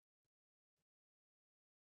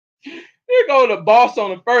 They go to the boss on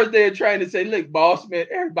the first day of training and say, "Look, boss, man,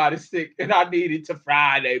 everybody's sick and I need it to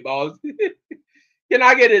Friday, boss. Can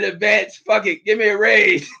I get an advance? Fuck it, give me a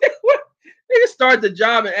raise." Nigga start the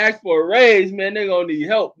job and ask for a raise, man. They gonna need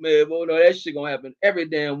help, man. But no, that shit gonna happen every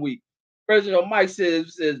damn week. President Mike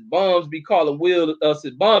says bums be calling Will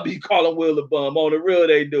says bum be calling Will a bum. On the real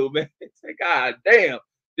they do, man. Say, God damn,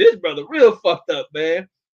 this brother real fucked up, man.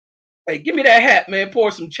 Hey, give me that hat, man.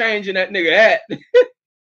 Pour some change in that nigga hat.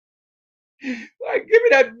 Like, give me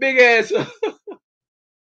that big ass.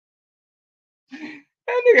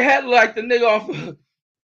 That nigga hat like the nigga off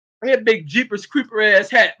that big Jeepers Creeper ass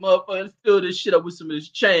hat, motherfucker. Fill this shit up with some of this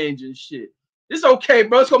change and shit. It's okay,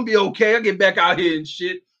 bro. It's gonna be okay. I'll get back out here and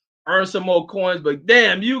shit. Earn some more coins, but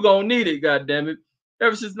damn, you gonna need it, goddamn it.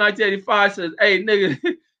 Ever since 1985 says, "Hey nigga,"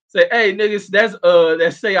 say, "Hey niggas, that's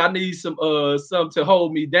that say I need some to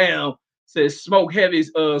hold me down." Says smoke heavy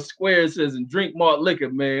squares, says, and drink malt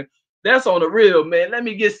liquor, man. That's on the real, man. Let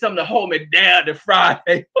me get something to hold me down to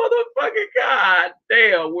Friday. Motherfucking god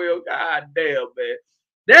damn, Will. God damn, man.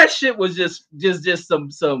 That shit was just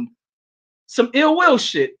some ill will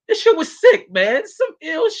shit. This shit was sick, man. Some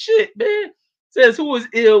ill shit, man. Says who is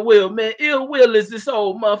ill will, man? Ill will is this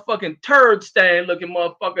old motherfucking turd stand looking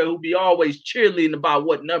motherfucker who be always cheerleading about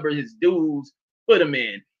what number his dudes put him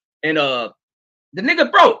in. And the nigga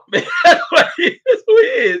broke, man. That's who he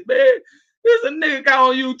is, man. There's a nigga guy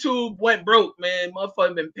on YouTube went broke, man.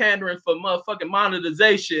 Motherfucker been pandering for motherfucking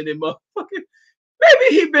monetization and motherfucking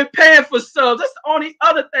maybe he been paying for subs. That's the only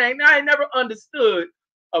other thing I ain't never understood.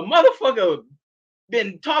 A motherfucker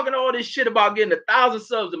been talking all this shit about getting 1,000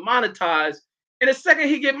 subs to monetize, and the second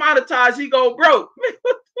he get monetized, he go broke. Man,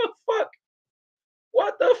 what the fuck?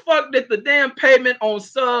 What the fuck did the damn payment on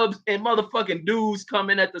subs and motherfucking dudes come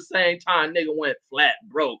in at the same time? Nigga went flat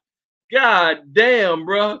broke. God damn,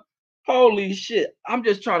 bro. Holy shit. I'm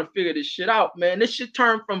just trying to figure this shit out, man. This shit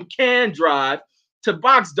turned from can drive to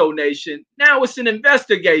box donation. Now it's an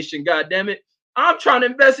investigation, goddamn it. I'm trying to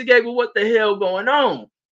investigate with what the hell going on.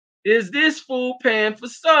 Is this fool paying for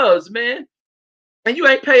subs, man? And you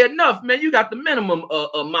ain't pay enough, man. You got the minimum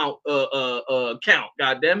amount account,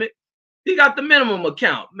 goddamn it. He got the minimum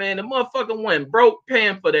account, man. The motherfucker went broke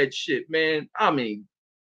paying for that shit, man. I mean,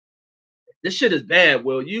 this shit is bad,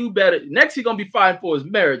 Will. You better next he gonna be fighting for his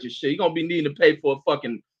marriage and shit. He gonna be needing to pay for a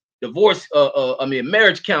fucking divorce,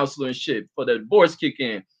 marriage counselor and shit for the divorce kick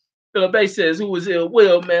in. Philip A says, who was ill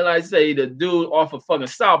will, man? Like I say, the dude off of fucking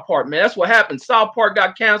South Park, man. That's what happened. South Park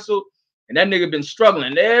got canceled, and that nigga been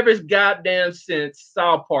struggling ever goddamn since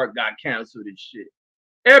South Park got canceled and shit.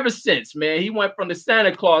 Ever since, man. He went from the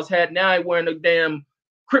Santa Claus hat, now he wearing a damn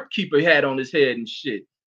Crypt Keeper hat on his head and shit.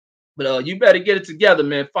 But you better get it together,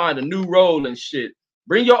 man. Find a new role and shit.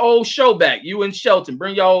 Bring your old show back. You and Shelton,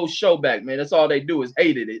 bring your old show back, man. That's all they do is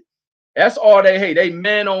hated it. That's all they hate. They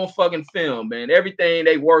man on fucking film, man. Everything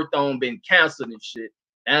they worked on been canceled and shit.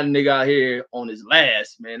 That nigga out here on his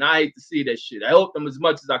last, man. I hate to see that shit. I helped him as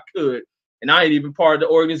much as I could, and I ain't even part of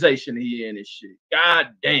the organization he in and shit. God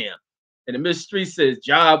damn. And the Miss Street says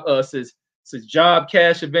job says job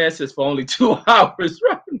cash advances for only 2 hours,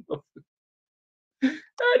 right?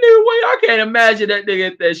 That nigga, wait, I can't imagine that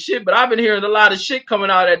nigga at that shit. But I've been hearing a lot of shit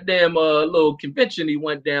coming out of that damn little convention he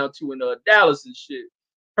went down to in Dallas and shit.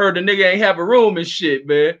 Heard the nigga ain't have a room and shit,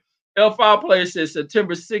 man. L5 Player says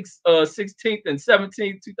September 6th, 16th and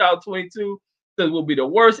 17th, 2022 says will be the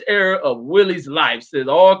worst era of Willie's life. Says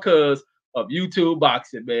all cause of YouTube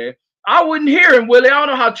boxing, man. I wouldn't hear him, Willie. I don't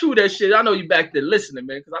know how true that shit. I know you back there listening,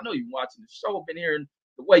 man, because I know you watching the show. I've been hearing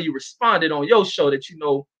the way you responded on your show that you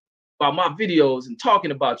know about my videos and talking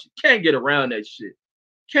about you. Can't get around that shit.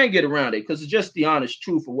 Can't get around it because it's just the honest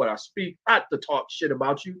truth of what I speak. Not to talk shit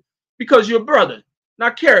about you because you're a brother. And I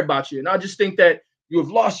care about you. And I just think that you have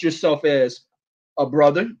lost yourself as a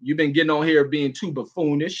brother. You've been getting on here being too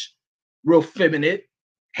buffoonish, real feminine,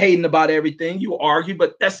 hating about everything. You argue,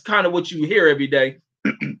 but that's kind of what you hear every day.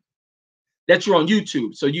 That you're on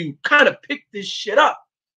YouTube. So you kind of pick this shit up.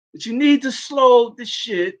 But you need to slow this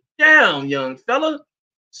shit down, young fella.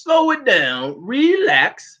 Slow it down,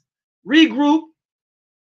 relax, regroup,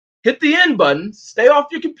 hit the end button, stay off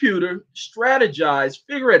your computer, strategize,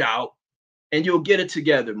 figure it out, and you'll get it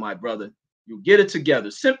together, my brother. You'll get it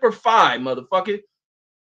together. Semper Fi, motherfucker.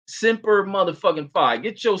 Semper motherfucking Fi.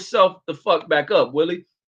 Get yourself the fuck back up, Willie.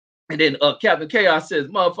 And then Captain Chaos says,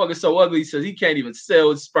 motherfucker so ugly, he says he can't even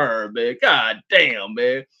sell his sperm, man. God damn,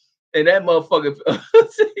 man. And that motherfucker,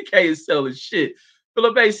 he can't sell his shit.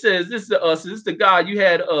 Philip A says, this is the guy you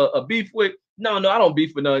had a beef with. No, I don't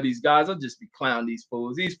beef with none of these guys. I'll just be clowning these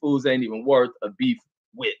fools. These fools ain't even worth a beef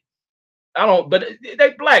with. I don't, but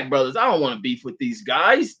they black brothers. I don't want to beef with these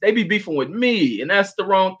guys. They be beefing with me, and that's the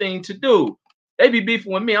wrong thing to do. They be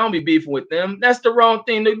beefing with me. I don't be beefing with them. That's the wrong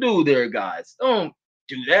thing to do there, guys. Don't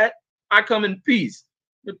do that. I come in peace.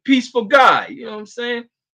 The peaceful guy. You know what I'm saying?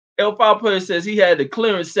 L5 Player says he had the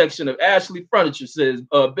clearance section of Ashley Furniture, says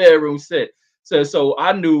bedroom set. Says, so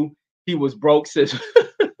I knew he was broke. Says,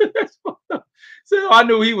 so I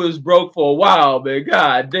knew he was broke for a while, man.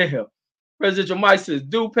 God damn. President Mike says,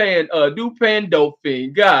 do paying dope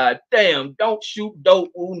fiend. God damn. Don't shoot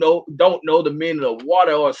dope who don't know the meaning of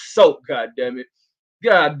water or soap. God damn it.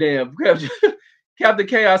 God damn. Captain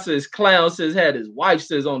Chaos says, clown says, had his wife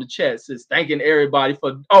says on the chat, says, thanking everybody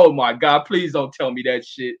for, oh my God, please don't tell me that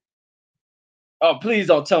shit. Oh, please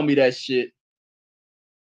don't tell me that shit.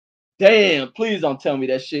 Damn, please don't tell me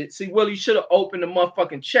that shit. See, Willie, you should have opened the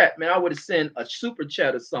motherfucking chat, man. I would have sent a super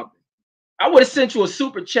chat or something. I would have sent you a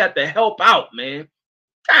super chat to help out, man.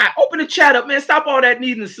 God, open the chat up, man. Stop all that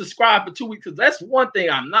needing to subscribe for 2 weeks, because that's one thing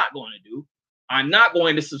I'm not going to do. I'm not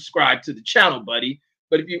going to subscribe to the channel, buddy.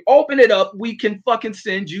 But if you open it up, we can fucking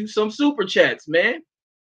send you some super chats, man.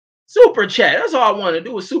 Super chat. That's all I want to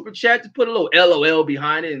do, is super chat. Just put a little LOL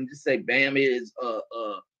behind it and just say, bam, here's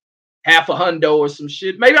half a hundo or some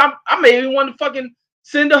shit. Maybe I may even want to fucking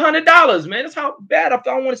send $100, man. That's how bad I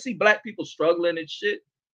don't want to see black people struggling and shit.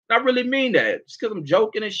 I really mean that. Just because I'm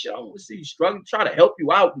joking and shit, I want to see you struggling. Try to help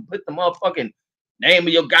you out and put the motherfucking name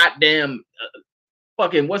of your goddamn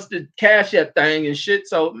fucking what's the Cash App thing and shit.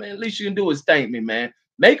 So, man, at least you can do is thank me, man.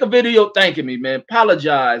 Make a video thanking me, man.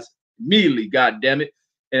 Apologize immediately, goddamn it.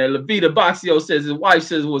 And Levita Boxio says his wife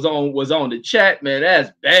says was on the chat, man.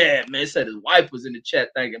 That's bad, man. Said his wife was in the chat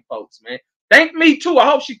thanking folks, man. Thank me too. I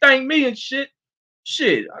hope she thanked me and shit.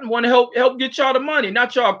 Shit, I want to help get y'all the money,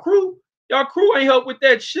 not y'all crew. Y'all crew ain't help with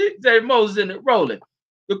that shit. Dave Moses in it rolling.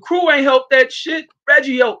 The crew ain't helped that shit.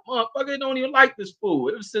 Reggie helped, motherfucker. Don't even like this fool.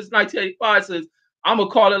 Ever since 1985, says I'm gonna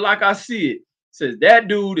call it like I see it. Says that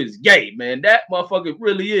dude is gay, man. That motherfucker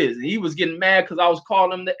really is. And he was getting mad because I was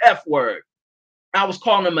calling him the F word. I was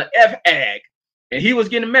calling him an F-ag. And he was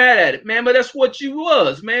getting mad at it, man. But that's what you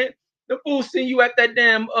was, man. The fool seen you at that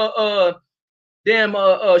damn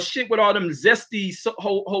shit with all them zesty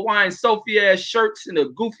Hawaiian Sophie ass shirts and a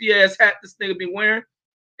goofy ass hat this nigga be wearing.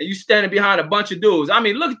 And you standing behind a bunch of dudes. I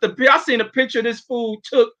mean, look at I seen a picture this fool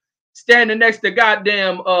took standing next to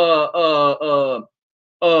goddamn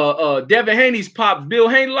Devin Haney's pops, Bill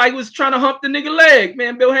Haney, like was trying to hump the nigga leg,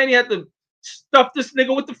 man. Bill Haney had to stuff this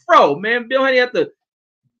nigga with the fro, man. Bill Haney had to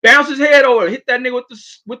bounce his head over, hit that nigga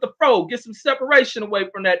with the fro, get some separation away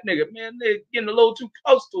from that nigga, man. They getting a little too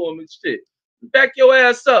close to him and shit. Back your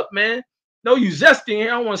ass up, man. No, you zesty in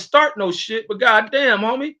here. I don't want to start no shit, but goddamn,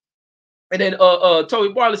 homie. And then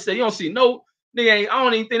Toby Barley said, you don't see no nigga ain't, I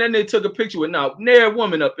don't even think that nigga took a picture with now near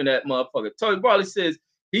woman up in that motherfucker. Toby Barley says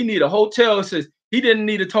he need a hotel, says he didn't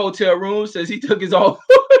need a hotel room, says he took his own,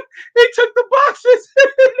 he took the boxes.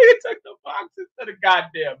 He took the boxes to the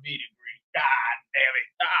goddamn meeting. God damn it.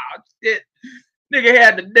 Oh, shit. Nigga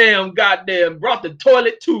had the damn brought the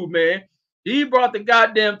toilet too, man. He brought the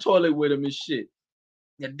goddamn toilet with him and shit.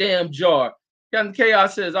 The damn jar. Captain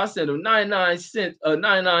Chaos says, I sent him 99 cents,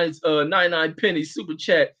 99 pennies super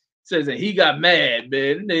chat. Says, and he got mad,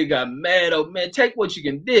 man. Nigga got mad. Oh, man, take what you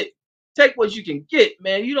can get. Take what you can get,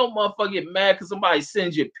 man. You don't motherfucker get mad because somebody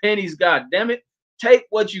sends you pennies, god damn it. Take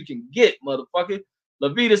what you can get, motherfucker.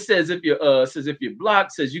 Lavita says if you're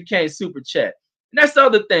blocked, says you can't super chat. And that's the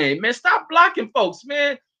other thing, man. Stop blocking folks,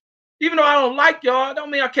 man. Even though I don't like y'all,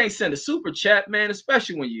 don't mean I can't send a super chat, man.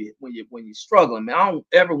 Especially when you're struggling, man. I don't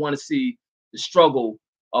ever want to see the struggle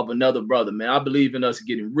of another brother, man. I believe in us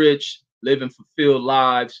getting rich, living fulfilled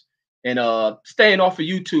lives, and staying off of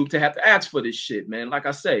YouTube to have to ask for this shit, man. Like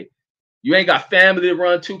I say, you ain't got family to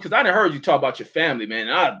run to, because I done heard you talk about your family, man.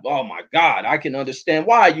 Oh my God, I can understand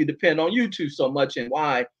why you depend on YouTube so much and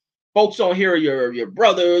why folks don't hear your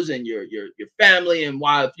brothers and your family, and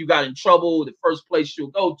why if you got in trouble, the first place you'll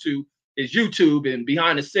go to is YouTube, and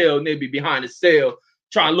behind the cell, and they be behind the cell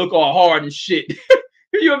trying to look all hard and shit.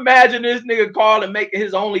 Can you imagine this nigga calling, making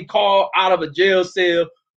his only call out of a jail cell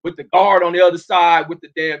with the guard on the other side with the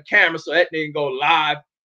damn camera so that nigga go live?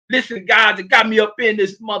 Listen, guys, it got me up in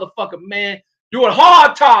this motherfucker, man. Doing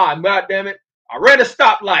hard time, god damn it. I ran a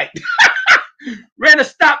stoplight. Ran a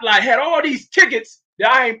stoplight, had all these tickets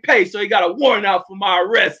that I ain't paid, so he got a warrant out for my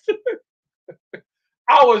arrest.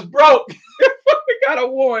 I was broke. Got a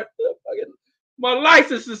warrant. My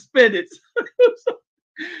license suspended.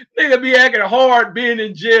 Nigga be acting hard being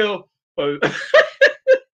in jail. I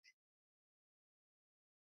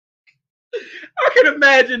can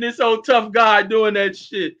imagine this old tough guy doing that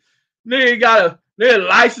shit. Nigga got their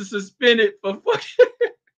license suspended for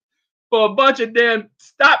for a bunch of damn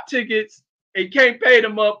stop tickets. He can't pay the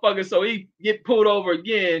motherfucker, so he get pulled over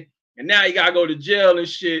again, and now he gotta go to jail and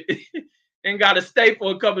shit. And gotta stay for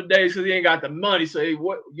a couple of days because he ain't got the money. So hey,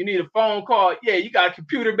 what you need a phone call? Yeah, you got a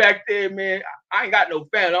computer back there, man. I ain't got no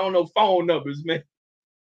phone. I don't know phone numbers, man.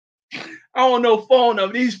 I don't know phone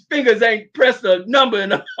number. These fingers ain't pressed a number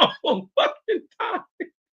in a whole fucking time.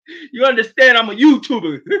 You understand? I'm a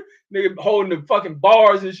YouTuber. Nigga holding the fucking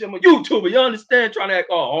bars and shit. I'm a YouTuber. You understand? Trying to act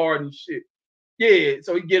all hard and shit. Yeah,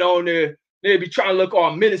 so he get on there. They be trying to look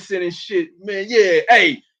all menacing and shit. Man, yeah,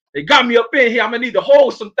 hey, they got me up in here. I'm gonna need to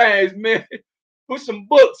hold some things, man. Put some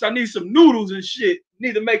books. I need some noodles and shit.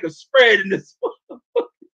 Need to make a spread in this.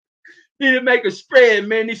 Need to make a spread,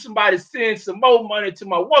 man. Need somebody to send some more money to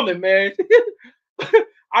my woman, man.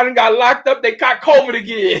 I done got locked up. They caught COVID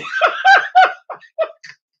again.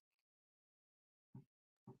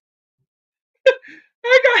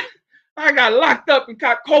 I got locked up and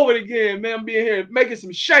caught COVID again, man. I'm being here making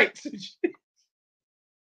some shanks and shit.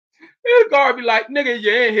 The guard be like, nigga,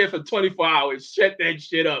 you're in here for 24 hours. Shut that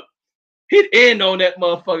shit up. Hit end on that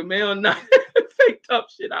motherfucker, man. Not fake tough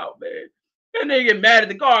shit out, man. That nigga get mad at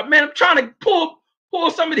the guard. Man, I'm trying to pull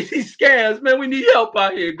some of these scams, man. We need help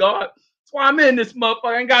out here, guard. That's why I'm in this motherfucker.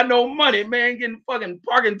 I ain't got no money, man. Getting fucking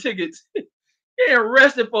parking tickets. Getting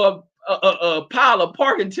arrested for a pile of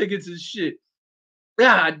parking tickets and shit.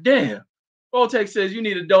 God damn. Voltec says you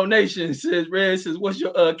need a donation. Says Red says, what's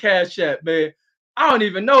your cash app, man? I don't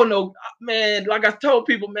even know, no, man. Like I told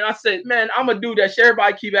people, man, I said, man, I'm gonna do that shit.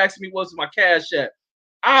 Everybody keep asking me what's my cash app.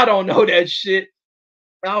 I don't know that shit.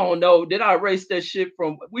 I don't know. Did I erase that shit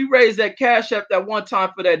from? We raised that cash app that one time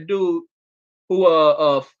for that dude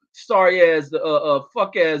who sorry as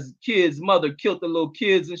fuck ass kid's mother killed the little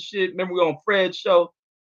kids and shit. Remember we on Fred's show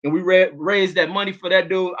and we raised that money for that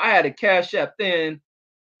dude. I had a cash app then.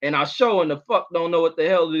 And I show and the fuck don't know what the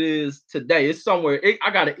hell it is today. It's somewhere. I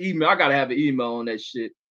got an email. I gotta have an email on that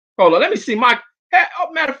shit. Hold on. Let me see my.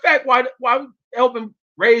 Matter of fact, why we helping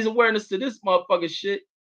raise awareness to this motherfucking shit?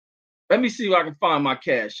 Let me see if I can find my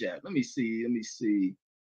cash app. Let me see.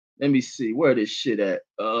 Where this shit at?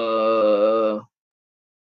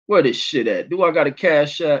 Where this shit at? Do I got a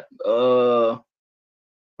cash app? Hold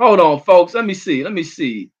on, folks. Let me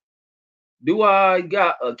see. Do I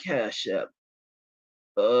got a cash app?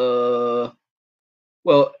 Well,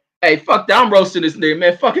 Hey, fuck that. I'm roasting this nigga,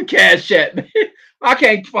 man. Fucking Cash App, man. I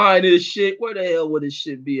can't find this shit. Where the hell would this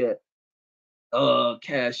shit be at?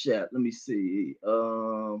 Cash App. Let me see.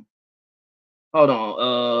 Hold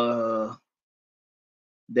on.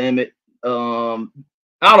 Damn it.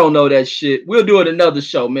 I don't know that shit. We'll do it another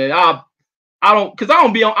show, man. I don't, cause I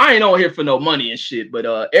ain't on here for no money and shit. But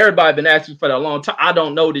everybody been asking for that a long time. I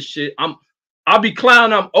don't know this shit. I'll be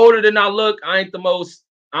clowning. I'm older than I look.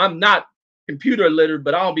 I'm not computer literate,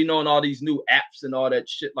 but I don't be knowing all these new apps and all that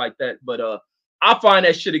shit like that. But I'll find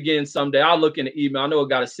that shit again someday. I'll look in the email. I know it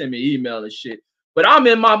gotta send me email and shit. But I'm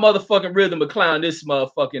in my motherfucking rhythm of clown this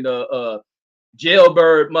motherfucking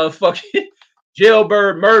jailbird motherfucking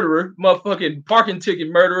jailbird murderer, motherfucking parking ticket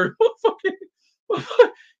murderer, motherfucking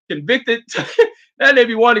convicted. That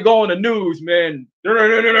nigga want to go on the news, man.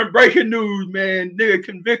 Breaking news, man. Nigga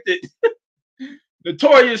convicted.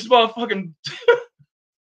 Notorious motherfucking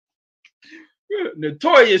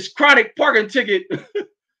notorious chronic parking ticket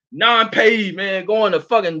non-paid, man, going to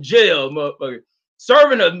fucking jail, motherfucker.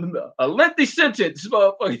 Serving a lengthy sentence,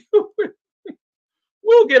 motherfucker.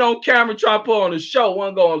 We'll get on camera, try to put on a show.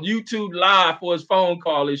 One go on YouTube live for his phone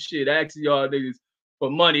call and shit, asking y'all niggas for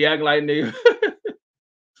money, acting like niggas,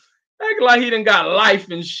 acting like he done got life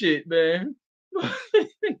and shit, man.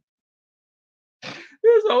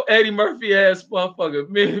 This old Eddie Murphy ass motherfucker.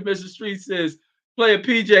 Mr. Street says, play a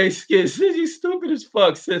PJ skit. Says you stupid as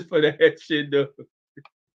fuck, says for that shit, though.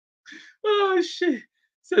 Oh shit.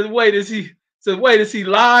 Says, wait, is he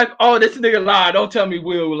live? Oh, this nigga live. Don't tell me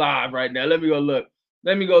Will live right now. Let me go look.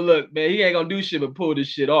 Man. He ain't gonna do shit but pull this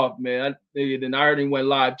shit off, man. I heard him went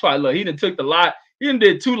live twice. Look, he done took the live. He done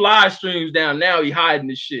did 2 live streams down. Now he hiding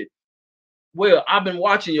this shit. Will, I've been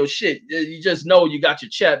watching your shit. You just know you got your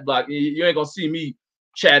chat blocked. You ain't gonna see me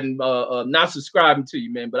chatting, not subscribing to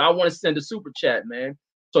you, man. But I want to send a super chat, man.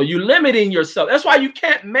 So you limiting yourself. That's why you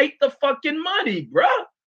can't make the fucking money, bruh.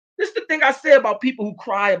 This is the thing I say about people who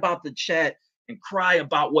cry about the chat and cry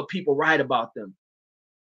about what people write about them.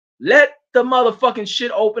 Let the motherfucking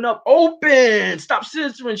shit open up. Open. Stop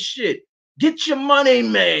censoring shit. Get your money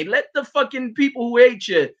made. Let the fucking people who hate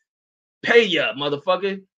you pay you,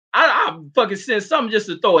 motherfucker. I fucking send something just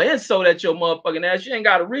to throw an insult at your motherfucking ass. You ain't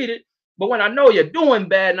got to read it. But when I know you're doing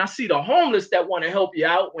bad and I see the homeless that want to help you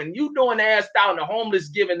out, when you doing ass down, the homeless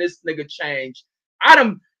giving this nigga change. I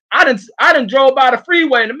done drove by the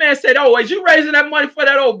freeway and the man said, oh, is you raising that money for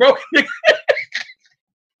that old broken nigga?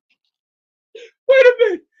 Wait a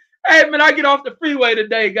minute. Hey, man, I get off the freeway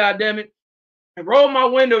today, goddammit, and roll my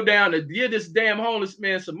window down to give this damn homeless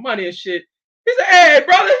man some money and shit. He said, hey,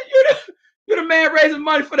 brother, you the man raising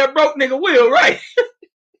money for that broke nigga Will, right?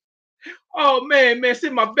 Oh, man,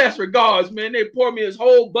 send my best regards, man. They poured me this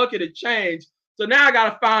whole bucket of change. So now I got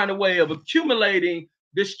to find a way of accumulating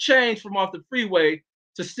this change from off the freeway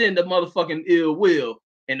to send the motherfucking ill Will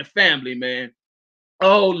and the family, man.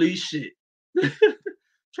 Holy shit.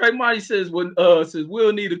 Trey Marty says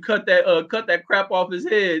Will need to cut that crap off his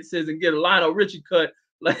head, says, and get a Lionel Richie cut.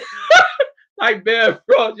 Like Bear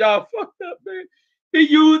Frog, y'all fucked up, man.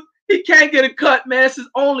 He can't get a cut, man. It's his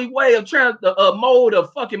only way of trying to mode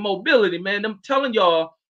of fucking mobility, man. I'm telling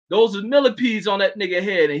y'all, those are millipedes on that nigga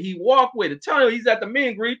head, and he walk with it. Telling you he's at the meet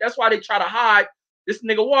and greet. That's why they try to hide this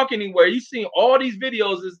nigga walk anywhere. You seen all these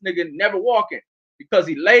videos of this nigga never walking because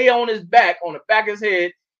he lay on his back, on the back of his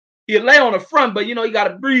head. He lay on the front, but you know he got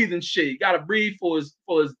to breathe and shit. He got to breathe for his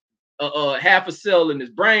half a cell in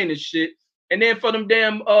his brain and shit. And then for them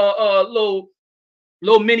damn little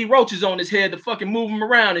mini roaches on his head to fucking move him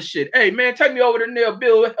around and shit. Hey man, take me over to near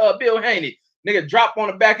Bill Haney. Nigga drop on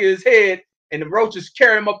the back of his head and the roaches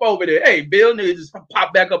carry him up over there. Hey Bill, nigga just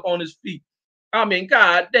pop back up on his feet. I mean,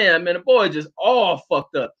 god damn, man, the boy just all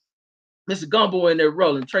fucked up. Mr. Gumbo in there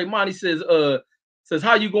rolling. Trey Monty says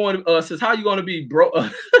how you going to be broke?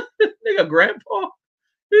 Nigga, grandpa.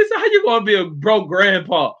 He said, how you going to be a broke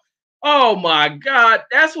grandpa? Oh my god,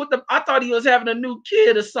 that's what I thought he was having a new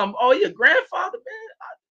kid or something. Oh, your grandfather, man.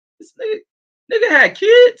 This nigga had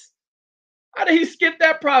kids. How did he skip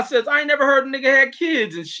that process? I ain't never heard a nigga had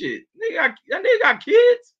kids and shit. That nigga got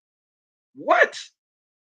kids? What?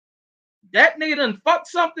 That nigga done fucked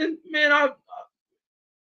something? Man,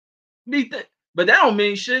 but that don't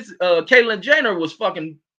mean shit. Caitlyn Jenner was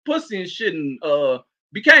fucking pussy and shit and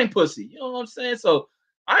became pussy. You know what I'm saying? So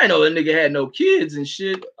I didn't know that nigga had no kids and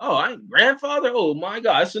shit. Oh, I ain't grandfather. Oh my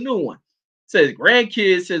god, it's a new one. Says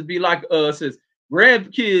grandkids says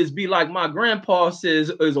grandkids be like my grandpa says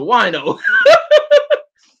is a wino.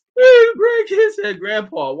 Grandkids said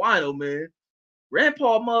grandpa wino, man.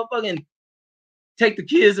 Grandpa motherfucking take the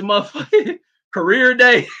kids and motherfucking career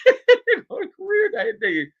day. Career day,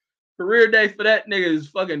 nigga. Career day for that nigga is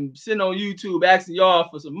fucking sitting on YouTube asking y'all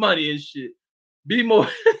for some money and shit. Be more.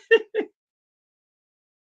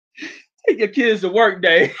 Take your kids to work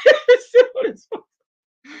day.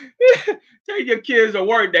 Take your kids to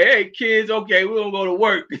work day. Hey, kids, okay, we're gonna go to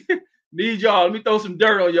work. Need y'all. Let me throw some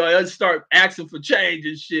dirt on y'all. Let's start asking for change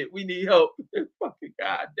and shit. We need help. Fucking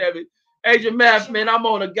God damn it. Agent Math, man, I'm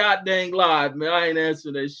on a goddamn live, man. I ain't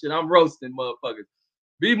answering that shit. I'm roasting motherfuckers.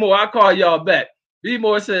 Be more, I call y'all back. B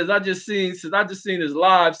More says, I just seen his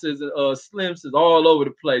live, says Slim says all over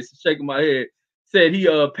the place, shaking my head. Said he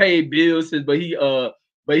paid bills, says, but he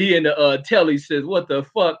in the telly says, what the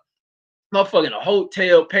fuck? Motherfucking a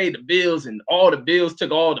hotel paid the bills and all the bills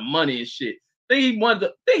took all the money and shit. Think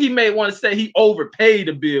he may want to say he overpaid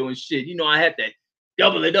the bill and shit. You know, I had to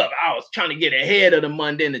double it up. I was trying to get ahead of the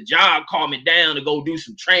month. Then the job called me down to go do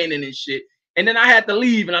some training and shit. And then I had to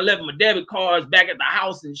leave and I left my debit cards back at the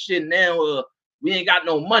house and shit. Now we ain't got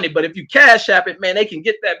no money. But if you cash app it, man, they can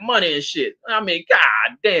get that money and shit. I mean,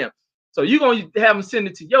 god damn. So you're going to have them send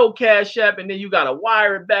it to your cash app and then you got to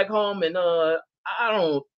wire it back home. And I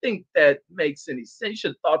don't think that makes any sense. You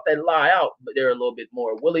should have thought that lie out, but they're a little bit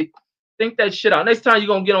more. Willie, think that shit out. Next time you're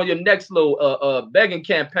going to get on your next little begging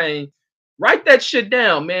campaign, write that shit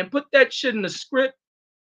down, man. Put that shit in the script.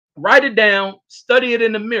 Write it down. Study it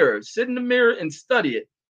in the mirror. Sit in the mirror and study it.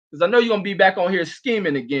 Because I know you're going to be back on here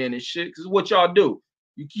scheming again and shit. Because what y'all do.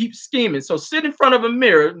 You keep scheming. So sit in front of a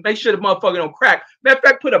mirror. Make sure the motherfucker don't crack. Matter of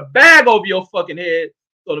fact, put a bag over your fucking head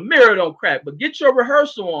so the mirror don't crack. But get your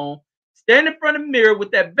rehearsal on. Stand in front of the mirror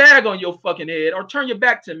with that bag on your fucking head. Or turn your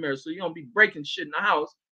back to the mirror so you don't be breaking shit in the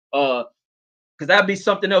house. Because that'd be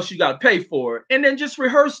something else you got to pay for. And then just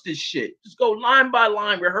rehearse this shit. Just go line by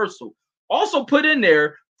line rehearsal. Also put in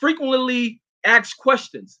there, frequently ask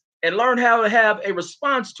questions and learn how to have a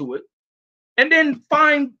response to it. And then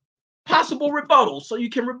find possible rebuttals so you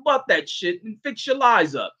can rebut that shit and fix your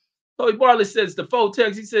lies up. Tony Bartlett says the full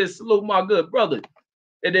text, he says, salute my good brother.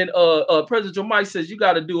 And then President Joe Mike says you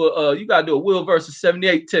gotta do a Will versus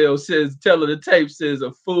 78 tale, says tell of the tape, says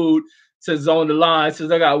a food, says on the line,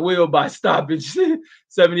 says I got Will by stoppage.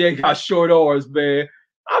 78 got short hours, man.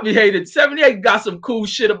 I be hated. 78 got some cool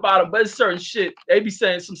shit about him, but it's certain shit. They be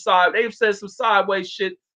saying they've said some sideways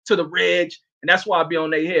shit to the reg, and that's why I be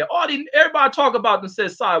on their head. Everybody talk about them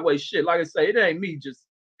says sideways shit. Like I say, it ain't me just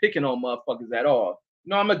picking on motherfuckers at all.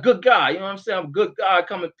 You know, I'm a good guy. You know what I'm saying? I'm a good guy,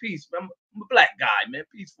 come in peace. I'm a black guy, man.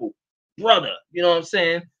 Peaceful brother. You know what I'm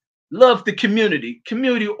saying? Love the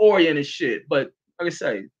community oriented shit. But like I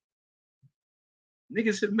say,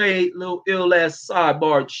 niggas have made little ill ass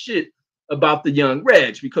sidebar shit about the young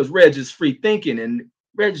Reg because Reg is free thinking and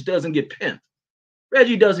Reg doesn't get pimped.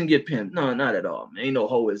 Reggie doesn't get pimped. No, not at all, man. Ain't no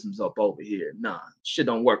hoisms up over here. Nah, shit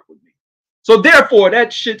don't work with me. So therefore,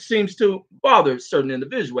 that shit seems to bother certain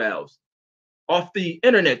individuals off the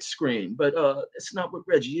internet screen. But it's not what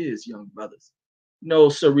Reggie is, young brothers. No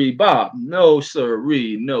siree, Bob. No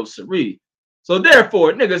siree, no siree. So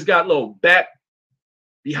therefore, niggas got little back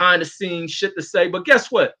behind the scenes shit to say. But guess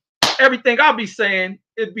what? Everything I'll be saying,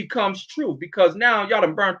 it becomes true because now y'all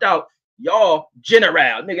done burnt out. Y'all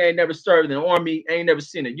general. Nigga ain't never served in the army, ain't never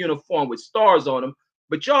seen a uniform with stars on them.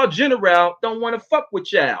 But y'all general don't want to fuck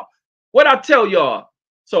with y'all. What I tell y'all.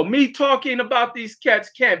 So me talking about these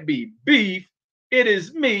cats can't be beef. It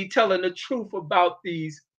is me telling the truth about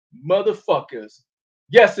these motherfuckers.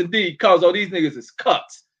 Yes, indeed, cause all these niggas is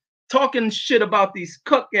cucks. Talking shit about these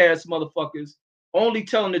cuck ass motherfuckers. Only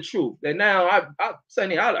telling the truth. And now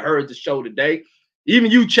I heard the show today.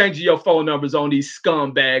 Even you changing your phone numbers on these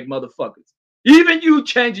scumbag motherfuckers. Even you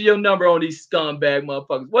changing your number on these scumbag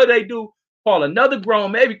motherfuckers. What do they do? Call another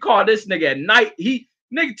grown, maybe call this nigga at night.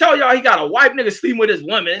 Nigga tell y'all he got a wife, nigga sleeping with his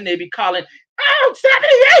woman, and they be calling,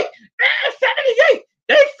 78, 78,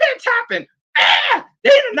 they fit topping.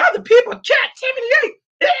 They another people chat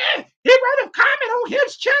 78. He wrote a comment on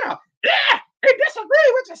his channel. They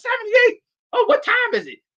disagree with the 78. Oh, what time is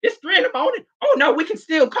it? It's 3 in the morning. Oh no, we can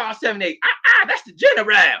still call 78. That's the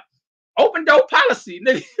general. Open door policy.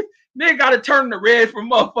 Nigga gotta turn the red for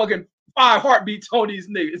motherfucking 5 heartbeats on these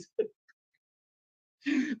niggas.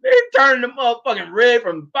 They turning the motherfucking red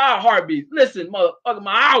from 5 heartbeats. Listen, motherfucker,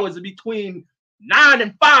 my hours are between 9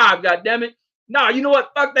 and 5, goddammit. Nah, you know what?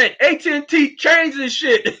 Fuck that. AT&T changed this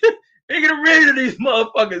shit. They get rid of these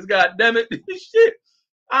motherfuckers, goddammit. Shit.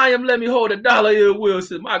 Let me hold $1 here, Will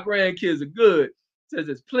says my grandkids are good. Says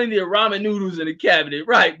there's plenty of ramen noodles in the cabinet.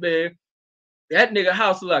 Right, man. That nigga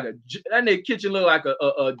house look like that nigga kitchen look like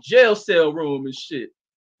a jail cell room and shit.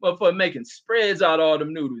 Motherfucker making spreads out of all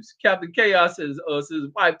them noodles. Captain Chaos says his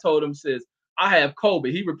wife told him, says, I have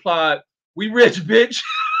Kobe. He replied, we rich, bitch.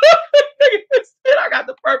 I got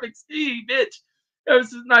the perfect scheme, bitch. Ever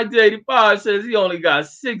since 1985, says he only got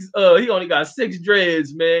six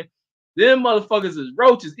dreads, man. Them motherfuckers is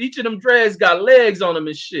roaches. Each of them dreads got legs on them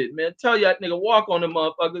and shit, man. Tell you that nigga walk on them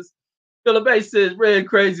motherfuckers. Philip A says red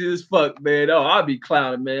crazy as fuck, man. Oh, I'll be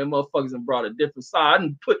clowning, man. Motherfuckers done brought a different side.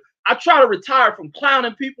 I try to retire from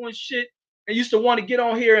clowning people and shit. And used to want to get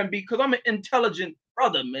on here and be, because I'm an intelligent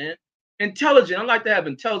brother, man. Intelligent. I like to have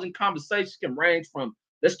intelligent conversations. Can range from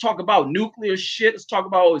let's talk about nuclear shit. Let's talk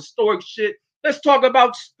about historic shit. Let's talk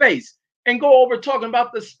about space and go over talking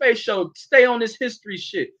about the space show. Stay on this history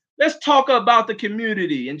shit. Let's talk about the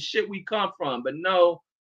community and shit we come from. But no,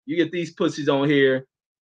 you get these pussies on here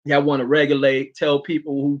that want to regulate, tell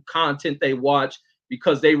people who content they watch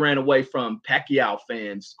because they ran away from Pacquiao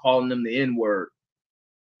fans, calling them the N-word.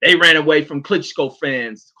 They ran away from Klitschko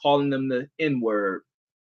fans, calling them the N-word.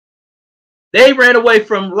 They ran away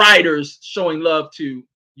from writers showing love to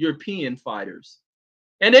European fighters.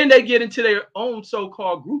 And then they get into their own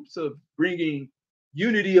so-called groups of bringing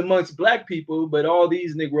unity amongst black people, but all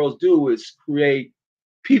these Negroes do is create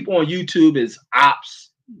people on YouTube as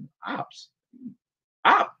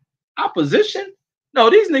opposition. No,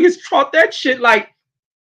 these niggas fought that shit like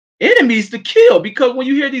enemies to kill, because when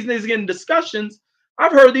you hear these niggas getting discussions,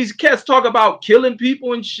 I've heard these cats talk about killing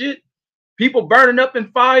people and shit, people burning up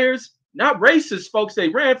in fires, not racist folks they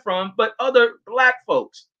ran from, but other black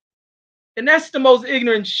folks. And that's the most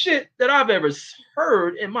ignorant shit that I've ever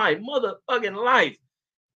heard in my motherfucking life,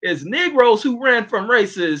 is Negroes who ran from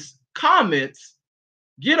racist comments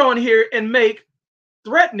get on here and make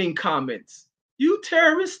threatening comments. You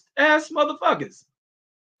terrorist ass motherfuckers.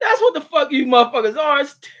 That's what the fuck you motherfuckers are.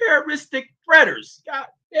 It's terroristic threaters. God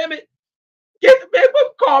damn it. Get the man,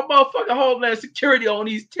 call motherfucking Homeland Security on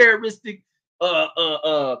these terroristic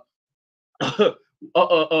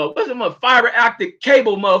what's it, fiber optic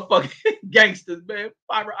cable motherfucking gangsters, man.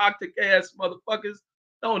 Fiber optic ass motherfuckers.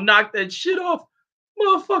 Don't knock that shit off.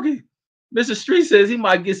 Motherfucking Mr. Street says he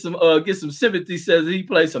might get some sympathy, says he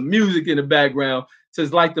plays some music in the background.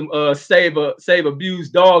 Says like them save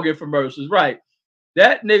abused dog infomercials. Right.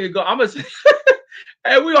 That nigga go, I'm gonna say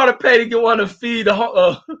hey, we ought to pay to get one to feed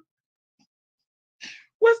the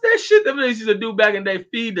what's that shit that they used to do back in the day?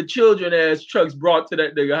 Feed the children as trucks brought to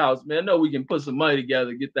that nigga house, man. I know we can put some money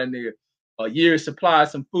together, get that nigga a year's supply,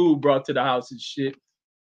 some food brought to the house and shit.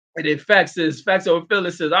 And then Facts over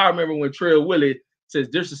Philly says, I remember when Trill Willie says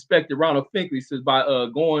disrespected Ronald Finkley, says by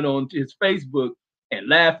going on to his Facebook and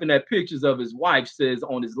laughing at pictures of his wife, says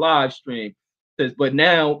on his live stream, says, but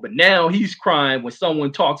now he's crying when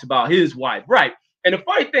someone talks about his wife. Right. And the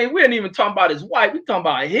funny thing, we ain't even talking about his wife, we talking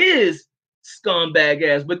about his scumbag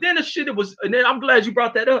ass. But then the shit it was, and then I'm glad you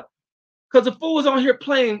brought that up, because the fool was on here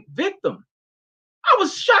playing victim. I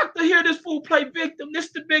was shocked to hear this fool play victim. This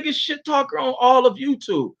is the biggest shit talker on all of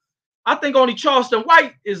YouTube. I think only Charleston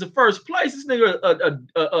White is the first place. This nigga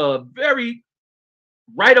a very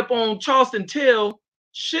right up on Charleston tail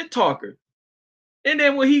shit talker. And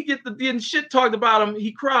then when he getting shit talked about him,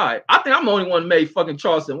 he cried. I think I'm the only one who made fucking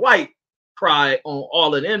Charleston White cry on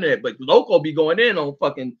all of the internet, but Loco be going in on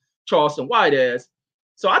fucking Charleston White ass.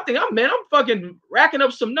 So I think I'm fucking racking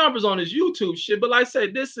up some numbers on his YouTube shit. But like I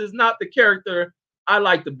said, this is not the character I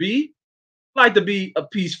like to be. I like to be a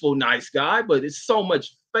peaceful, nice guy, but it's so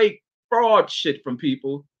much fake fraud shit from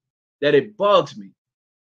people that it bugs me.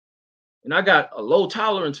 And I got a low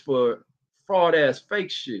tolerance for fraud ass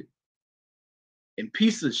fake shit and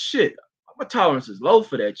piece of shit. My tolerance is low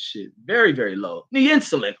for that shit. Very, very low. Need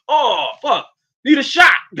insulin. Oh, fuck. Need a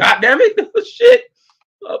shot. God damn it. Shit.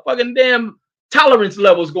 Fucking damn tolerance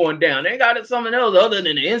levels going down. They ain't got something else other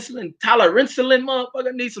than the insulin. Tolerancelin,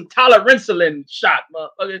 motherfucker. Need some tolerancelin shot,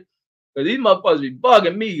 motherfucker. Because these motherfuckers be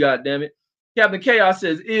bugging me, god damn it. Captain Chaos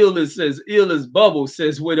says ill is bubble,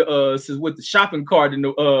 says with the shopping cart in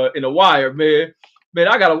the wire, man. Man,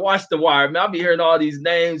 I gotta watch the wire, man. I'll be hearing all these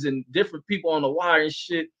names and different people on the wire and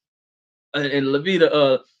shit. And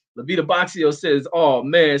Levita Boxio says, "Oh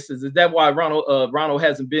man, says is that why Ronald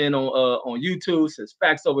hasn't been on YouTube?" Says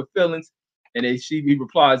Facts Over Feelings, and then he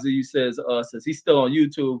replies to you, says he's still on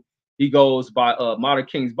YouTube. He goes by Modern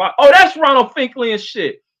King's Box. Oh, that's Ronald Finkley and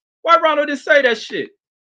shit. Why Ronald didn't say that shit?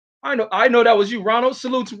 I know that was you, Ronald.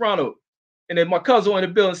 Salute to Ronald. And then my cousin in the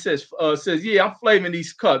building says yeah, I'm flaming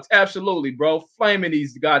these cucks. Absolutely, bro, flaming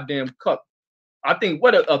these goddamn cucks. I think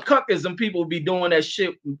what a cuck is them people be doing that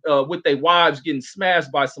shit with their wives getting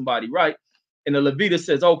smashed by somebody, right? And the Levita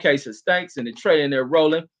says, okay, says thanks. And the Trey in there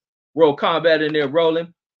rolling, World Combat in there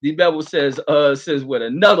rolling. D Bevel says with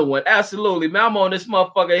another one. Absolutely, man. I'm on this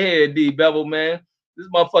motherfucker head, D Bevel, man. This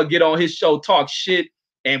motherfucker get on his show, talk shit.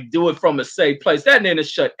 and do it from a safe place. That nigga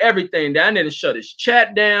shut everything down. That nigga shut his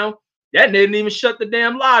chat down. That nigga didn't even shut the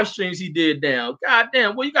damn live streams he did down. God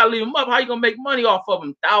damn, well, you gotta leave him up. How you gonna make money off of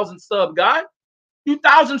him? 1,000 sub guy. You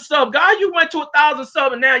 1,000 sub guy. You went to 1,000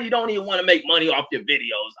 sub and now you don't even want to make money off your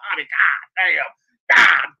videos. I mean,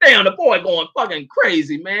 God damn, the boy going fucking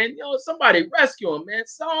crazy, man. Yo, somebody rescue him, man.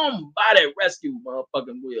 Somebody rescue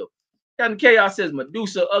motherfucking Will. Captain Chaos says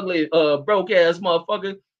Medusa, ugly, broke ass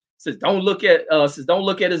motherfucker. Says don't look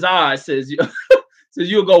at his eyes. Says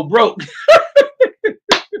says you'll go broke.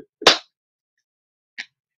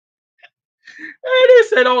 Hey, they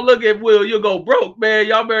said don't look at Will, you'll go broke, man.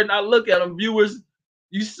 Y'all better not look at them, viewers.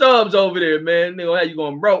 You subs over there, man. They gonna have you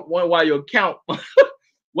going broke. One while your account.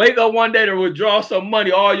 Wake up one day to withdraw some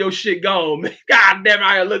money, all your shit gone. Man. God damn,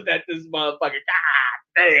 I looked at this motherfucker. God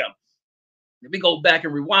damn. Let me go back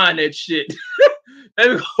and rewind that shit.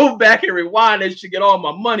 Let me go back and rewind that shit, get all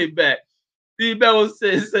my money back. D Bell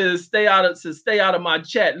says stay out of my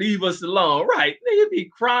chat, leave us alone. Right. Nigga be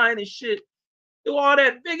crying and shit. Do all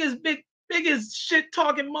that biggest shit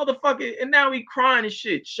talking motherfucker, and now he crying and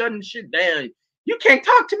shit, shutting shit down. You can't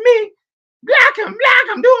talk to me. Black him,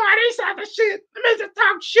 do all this other shit. Let me just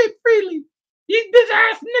talk shit freely. These bitch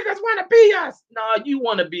ass niggas want to be us. Nah, you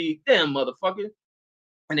want to be them, motherfucker.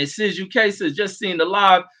 And it says UK says just seeing the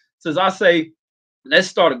live. Says I say let's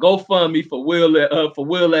start a GoFundMe for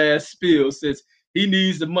Will ass Spill. Says he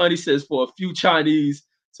needs the money. Says for a few Chinese.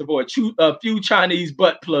 So for a few Chinese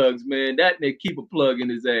butt plugs, man, that nigga keep a plug in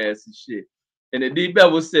his ass and shit. And then D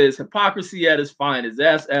Bevel says hypocrisy at its finest.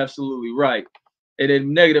 That's absolutely right. And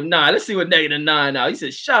then -9. Let's see what -9 now. He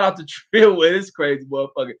said, shout out to Trill Will. This crazy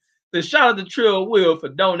motherfucker. So shout out to Trill Will for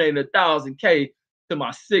donating 1,000K to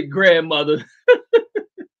my sick grandmother.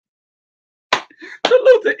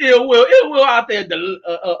 Salute to Ill Will. Ill Will out there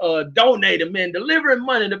donating, man, delivering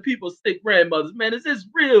money to people's sick grandmothers. Man, is this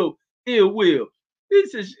real Ill Will? He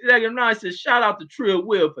says, -9 says, shout out to Trill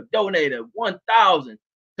Will for donating 1,000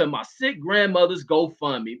 to my sick grandmother's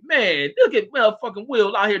GoFundMe. Man, look at motherfucking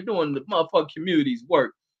Will out here doing the motherfucking community's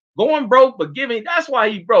work. Going broke, but giving, that's why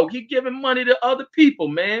he broke. He giving money to other people,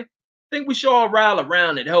 man. I think we should all rally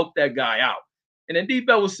around and help that guy out. And then D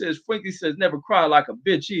Bevel says, Twinkie says, never cry like a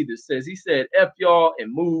bitch either. Says he said, F y'all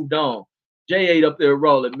and moved on. J8 up there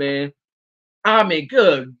rolling, man. I mean,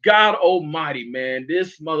 good God almighty, man.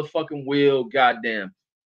 This motherfucking Will, goddamn.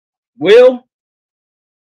 Will,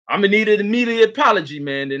 I'm gonna need an immediate apology,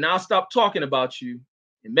 man. Then I'll stop talking about you.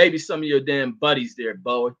 And maybe some of your damn buddies there,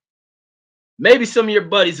 boy. Maybe some of your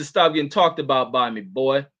buddies will stop getting talked about by me,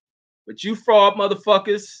 boy. But you fraud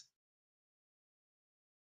motherfuckers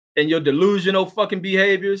and your delusional fucking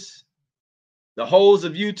behaviors, the hoes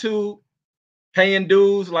of YouTube, paying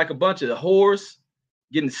dues like a bunch of whores,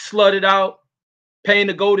 getting slutted out, paying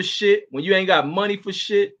to go to shit when you ain't got money for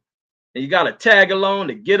shit. And you got to tag along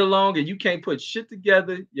to get along, and you can't put shit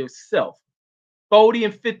together yourself. 40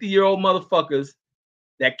 and 50-year-old motherfuckers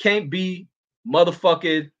that can't be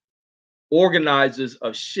motherfucking organizers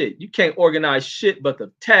of shit. You can't organize shit but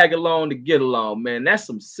to tag along to get along, man. That's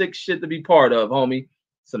some sick shit to be part of, homie.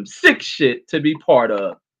 Some sick shit to be part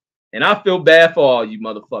of. And I feel bad for all you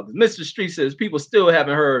motherfuckers. Mr. Street says people still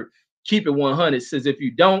haven't heard Keep It 100. Says if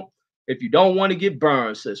you don't want to get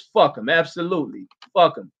burned, says fuck them. Absolutely.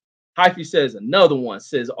 Fuck them. Hyphy says another one.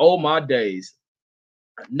 Says, oh my days.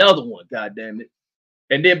 Another one, goddamn it.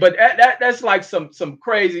 And then, but that's like some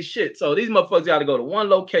crazy shit. So these motherfuckers got to go to one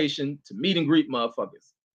location to meet and greet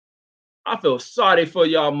motherfuckers. I feel sorry for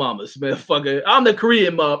y'all mamas, motherfucker. I'm the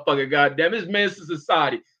Korean motherfucker, goddamn. It's Men's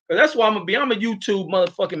Society. Because that's why I'm going to be. I'm a YouTube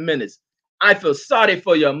motherfucking menace. I feel sorry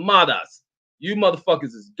for your mothers. You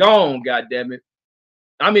motherfuckers is gone, goddamn it.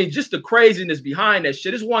 I mean, just the craziness behind that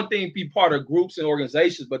shit. It's one thing to be part of groups and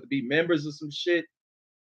organizations, but to be members of some shit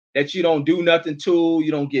that you don't do nothing to,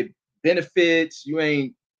 you don't get benefits, you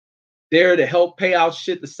ain't there to help pay out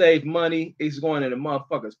shit to save money. It's going in the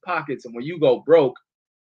motherfuckers' pockets. And when you go broke,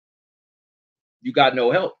 you got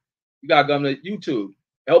no help. You got to go to YouTube.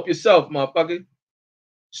 Help yourself, motherfucker.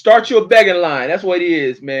 Start your begging line. That's what it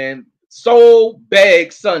is, man. Soul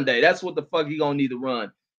Beg Sunday. That's what the fuck you gonna need to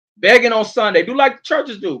run. Begging on Sunday. Do like the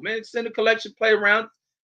churches do, man. Send a collection, play around.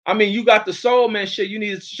 I mean, you got the soul, man. Shit,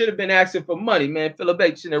 you should have been asking for money, man. Philip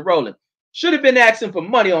Bates in there rolling. Should have been asking for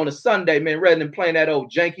money on a Sunday, man, rather than playing that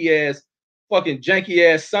old janky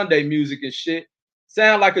ass Sunday music and shit.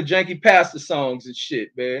 Sound like a janky pastor songs and shit,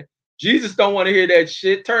 man. Jesus don't want to hear that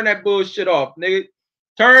shit. Turn that bullshit off, nigga.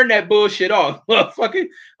 Turn that bullshit off, motherfucker.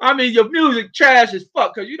 I mean, your music trash as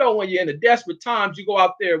fuck, because you know when you're in the desperate times, you go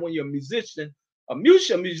out there when you're a musician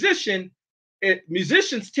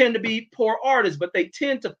musicians tend to be poor artists, but they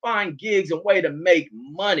tend to find gigs and way to make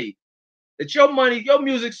money. That your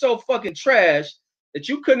music's so fucking trash that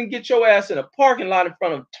you couldn't get your ass in a parking lot in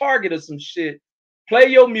front of Target or some shit. Play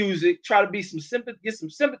your music, try to be some sympathy, get some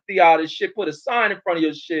sympathy out of this shit, put a sign in front of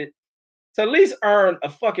your shit to at least earn a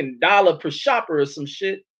fucking dollar per shopper or some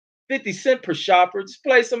shit, 50 cents per shopper. Just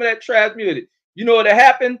play some of that trash music. You know what'll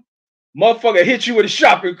happen? Motherfucker hit you with a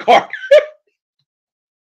shopping cart.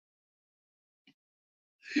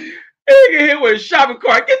 Nigga hit with a shopping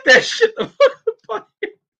cart. Get that shit the fuck.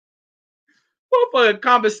 Motherfucker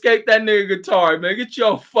confiscate that nigga guitar, man. Get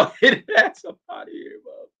your fucking ass up out of here,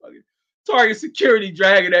 motherfucker. Target security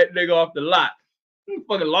dragging that nigga off the lot.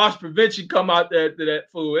 Fucking loss prevention come out there to that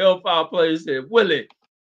fool. L5 player said, Willie.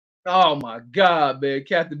 Oh my God, man.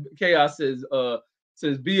 Captain Chaos says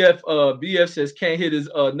BF says can't hit his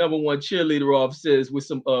 #1 cheerleader off, says with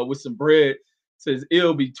some bread. Says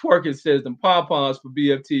ill be twerking, says them pom-poms for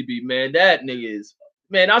BFTB. Man, that nigga is,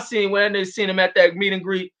 man, I seen when they seen him at that meet and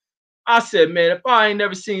greet. I said, man, if I ain't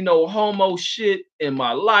never seen no homo shit in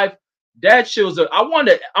my life, that shit was I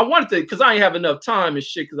wanted to, because I ain't have enough time and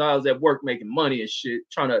shit, because I was at work making money and shit,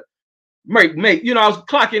 trying to make, you know, I was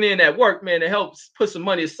clocking in at work, man, to help put some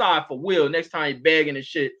money aside for Will. Next time he begging and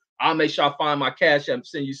shit, I'll make sure I find my cash app and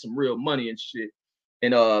send you some real money and shit.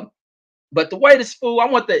 And but the way this fool, I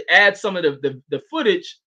want to add some of the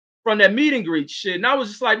footage from that meet and greet shit. And I was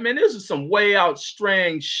just like, man, this is some way out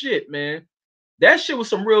strange shit, man. That shit was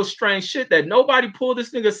some real strange shit that nobody pulled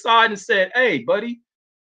this nigga aside and said, hey, buddy,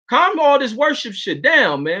 calm all this worship shit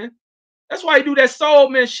down, man. That's why he do that soul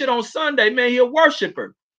man shit on Sunday, man. He a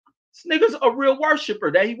worshiper. This nigga's a real worshiper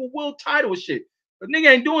that he will title shit. But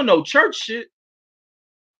nigga ain't doing no church shit.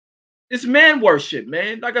 It's man worship,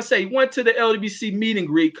 man. Like I say, he went to the LWC meet and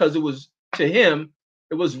greet because it was, to him,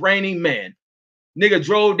 it was Raining Man. Nigga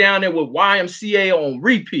drove down there with YMCA on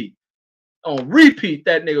repeat. On repeat,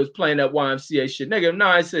 that nigga was playing that YMCA shit. Nigga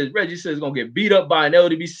 9 says, Reggie says gonna get beat up by an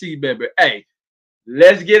LWC member. Hey,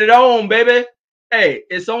 let's get it on, baby. Hey,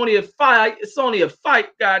 it's only a fight. It's only a fight,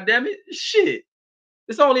 goddammit. Shit.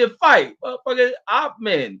 It's only a fight. Motherfucker,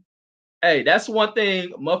 man. Hey, that's one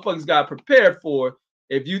thing motherfuckers got prepared for.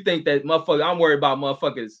 If you think that motherfucker, I'm worried about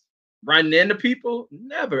motherfuckers running into people,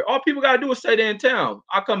 never. All people gotta do is say they're in town.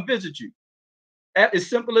 I'll come visit you. As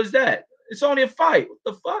simple as that. It's only a fight. What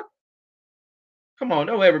the fuck? Come on,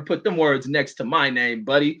 don't ever put them words next to my name,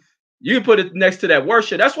 buddy. You put it next to that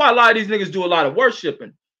worship. That's why a lot of these niggas do a lot of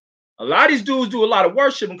worshiping. A lot of these dudes do a lot of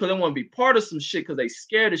worshiping because they want to be part of some shit because they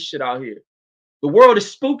scared of shit out here. The world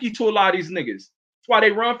is spooky to a lot of these niggas. That's why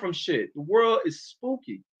they run from shit. The world is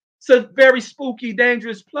spooky. It's a very spooky,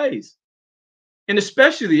 dangerous place. And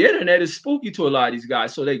especially the internet is spooky to a lot of these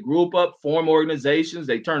guys. So they group up, form organizations.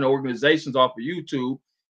 They turn the organizations off of YouTube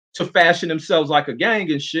to fashion themselves like a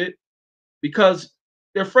gang and shit because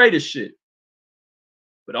they're afraid of shit.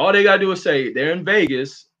 But all they got to do is say, they're in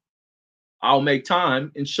Vegas. I'll make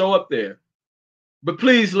time and show up there. But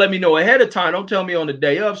please let me know ahead of time. Don't tell me on the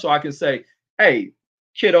day of so I can say, hey,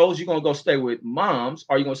 kiddos, you're going to go stay with moms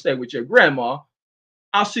or you're going to stay with your grandma.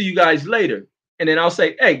 I'll see you guys later. And then I'll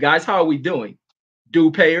say, hey, guys, how are we doing?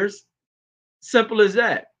 Due payers. Simple as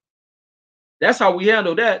that. That's how we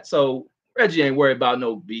handle that. So Reggie ain't worried about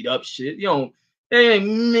no beat up shit. You know, they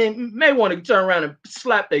may want to turn around and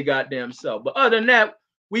slap their goddamn self. But other than that,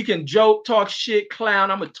 we can joke, talk shit,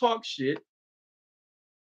 clown. I'm going to talk shit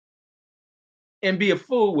and be a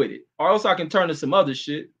fool with it. Or else I can turn to some other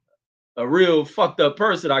shit. A real fucked up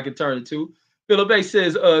person I can turn it to. Philip A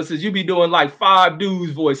says you be doing like 5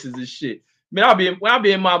 dudes voices and shit. Man, I'll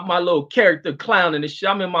be in my little character clowning and shit.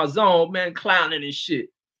 I'm in my zone, man, clowning and shit.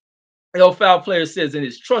 El Foul Player says in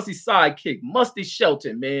his trusty sidekick, Musty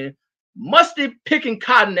Shelton, man. Musty picking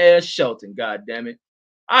cotton ass Shelton, god damn it.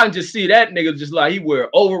 I can just see that nigga just like he wear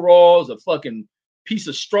overalls, a fucking piece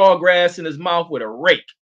of straw grass in his mouth with a rake.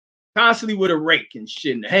 Constantly with a rake and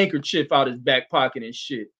shit, and a handkerchief out his back pocket and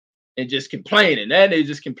shit. And just complaining. That they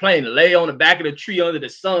just complaining. Lay on the back of the tree under the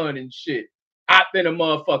sun and shit. Hop in a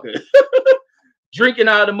motherfucker. Drinking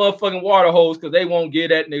out of the motherfucking water hose because they won't give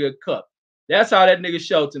that nigga a cup. That's how that nigga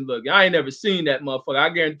Shelton look. I ain't never seen that motherfucker. I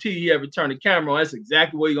guarantee he ever turn the camera on. That's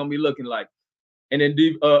exactly what he gonna be looking like. And then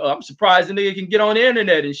I'm surprised the nigga can get on the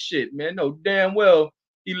internet and shit, man. No, damn well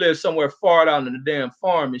he lives somewhere far out on the damn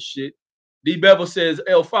farm and shit. D Bevel says,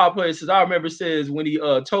 L5 Player says, I remember says when he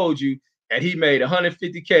told you that he made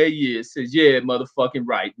 150K a year. Says, yeah, motherfucking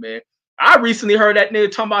right, man. I recently heard that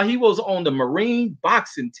nigga talking about he was on the Marine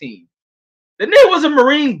boxing team. The nigga was a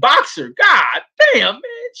Marine boxer. God damn, man.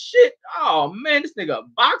 Shit. Oh, man, this nigga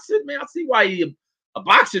boxing, man. I see why he a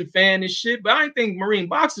boxing fan and shit, but I didn't think Marine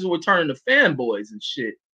boxers were turning to fanboys and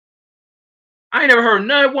shit. I ain't never heard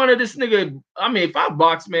none one of this nigga. I mean, if I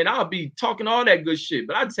box, man, I'll be talking all that good shit,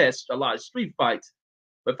 but I just had a lot of street fights.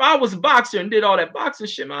 But if I was a boxer and did all that boxing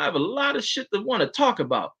shit, man, I have a lot of shit to want to talk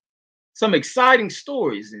about. Some exciting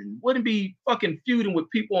stories and wouldn't be fucking feuding with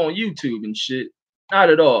people on YouTube and shit. Not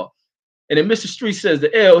at all. And then Mr. Street says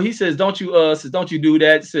the L, he says, don't you do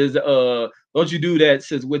that? Says, don't you do that?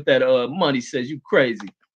 Says with that money, says you crazy.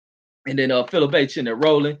 And then Philip H in there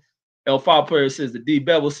rolling. L5 player says the D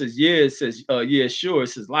Bevel says, yeah, it says, yeah, sure. It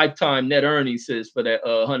says lifetime net earnings says for that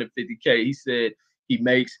 150K. He said he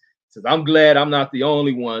makes, says, I'm glad I'm not the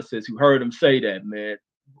only one, says, who heard him say that, man.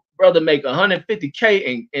 Brother make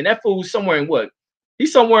 150K and that fool's somewhere in what?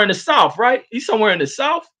 He's somewhere in the South, right? He's somewhere in the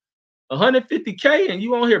South. 150K and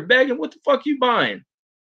you on here begging? What the fuck you buying?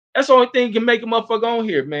 That's the only thing you can make a motherfucker on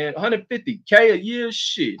here, man. 150K a year,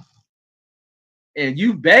 shit. And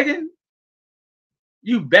you begging?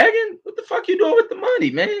 You begging? What the fuck you doing with the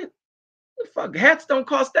money, man? The fuck, hats don't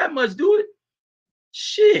cost that much, do it?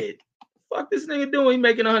 Shit. Fuck this nigga doing? He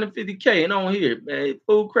making 150K and on here, man.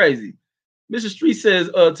 Fool crazy. Mr. Street says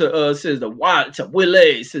to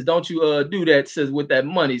Willie, says, don't you do that, says with that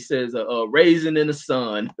money, says raisin in the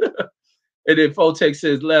sun. And then Fotex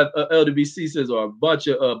says left LWC says or a bunch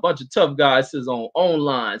of tough guys says on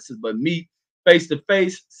online says but meet face to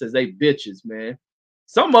face says they bitches, man.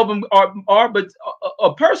 Some of them are but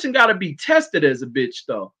a person got to be tested as a bitch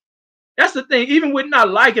though. That's the thing. Even with not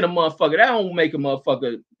liking a motherfucker, that don't make a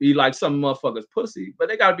motherfucker be like some motherfuckers pussy. But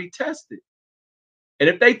they got to be tested. And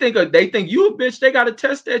if they think you a bitch, they got to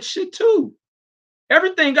test that shit too.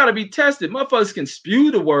 Everything got to be tested. Motherfuckers can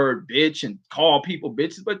spew the word bitch and call people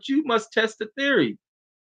bitches, but you must test the theory.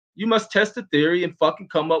 You must test the theory and fucking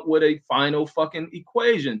come up with a final fucking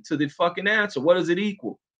equation to the fucking answer. What does it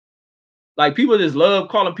equal? Like people just love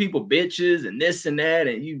calling people bitches and this and that,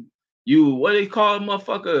 and you what do they call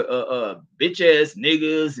motherfucker bitch ass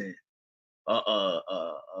niggas and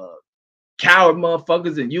coward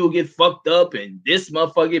motherfuckers, and you'll get fucked up, and this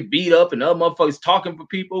motherfucker get beat up, and other motherfuckers talking for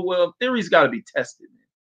people. Well, theories got to be tested,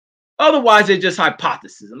 man. Otherwise, they're just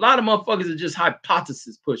hypotheses. A lot of motherfuckers are just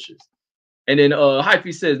hypothesis pushers. And then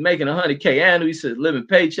Hyphy says making 100K annually, says living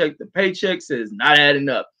paycheck to paycheck, says not adding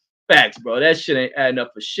up. Facts, bro. That shit ain't adding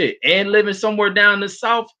up for shit. And living somewhere down in the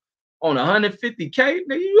South on 150K,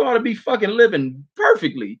 nigga, you ought to be fucking living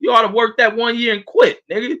perfectly. You ought to work that 1 year and quit,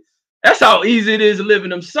 nigga. That's how easy it is to live in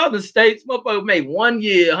them southern states. Motherfucker made 1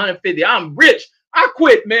 year, 150. I'm rich. I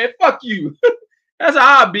quit, man. Fuck you. That's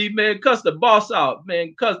how I be, man. Cuss the boss out,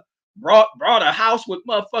 man. Cuss brought a house with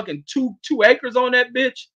motherfucking two acres on that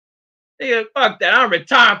bitch. Nigga, fuck that. I'm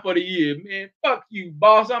retiring for the year, man. Fuck you,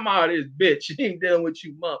 boss. I'm out of this bitch. She ain't dealing with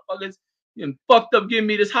you, motherfuckers. You fucked up giving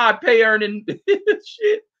me this high pay earning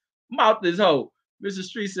shit. Mouth this hoe. Mr.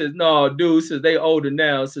 Street says, no, dude, says they older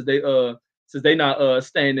now. Says they not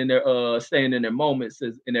staying in their moments,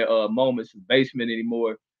 says in their moments basement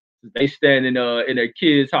anymore. They stand in their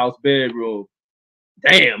kids' house bedroom.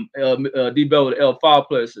 Damn, D Bell with L5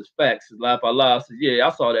 plus says facts. Says laugh out loud. Says yeah,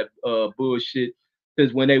 I saw that bullshit.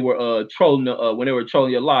 Says when they were trolling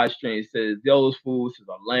your live stream. Says those fools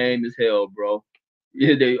are lame as hell, bro.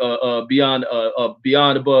 Yeah, they beyond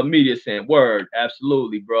above media saying word,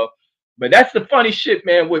 absolutely, bro. But that's the funny shit,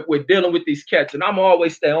 man. With dealing with these cats, and I'm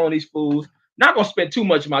always stay on these fools. Not gonna spend too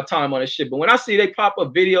much of my time on this shit, but when I see they pop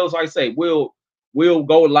up videos, like I say, we'll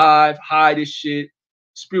go live, hide this shit,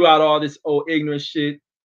 spew out all this old ignorant shit.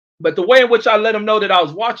 But the way in which I let them know that I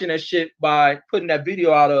was watching that shit by putting that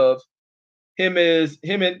video out of him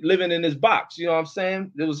living in his box. You know what I'm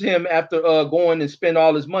saying? It was him after going and spend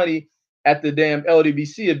all his money at the damn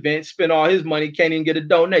LDBC event, spend all his money, can't even get a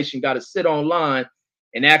donation, got to sit online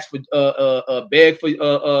and ask for beg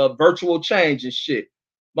for virtual change and shit.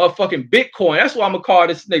 Motherfucking Bitcoin. That's what I'm gonna call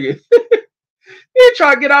this nigga. He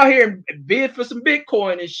try to get out here and bid for some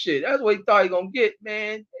Bitcoin and shit. That's what he thought he gonna get,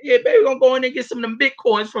 man. Yeah, baby, we're gonna go in and get some of them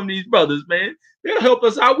Bitcoins from these brothers, man. They'll help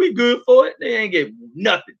us out. We good for it. They ain't get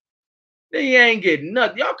nothing. They ain't getting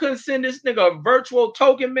nothing. Y'all couldn't send this nigga a virtual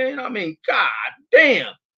token, man. I mean, god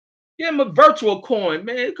damn. Give him a virtual coin,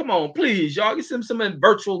 man. Come on, please, y'all. Get him some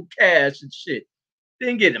virtual cash and shit.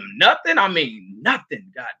 Didn't get him nothing. I mean,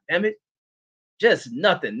 nothing. God damn it. Just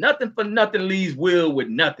nothing. Nothing for nothing leaves Will with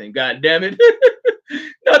nothing. God damn it.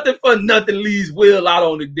 Nothing for nothing leaves Will out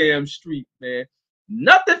on the damn street, man.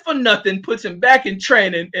 Nothing for nothing puts him back in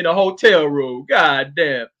training in a hotel room. God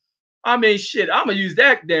damn. I mean, shit. I'm gonna use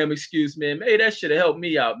that damn excuse, man. Maybe that should have helped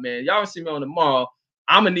me out, man. Y'all see me on the mall.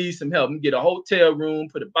 I'm gonna need some help. I'm gonna get a hotel room,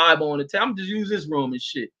 put a Bible on the table. I'm just use this room and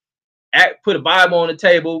shit. Put a Bible on the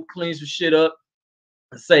table, clean some shit up.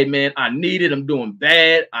 I say, man, I need it. I'm doing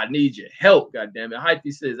bad. I need your help. God damn it.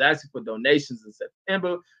 Hyphy says asking for donations in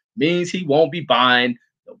September means he won't be buying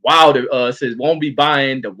the Wilder. Says won't be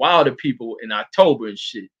buying the Wilder people in October and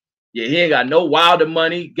shit. Yeah, he ain't got no Wilder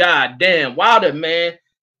money. God damn, Wilder, man.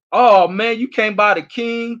 Oh man, you can't buy the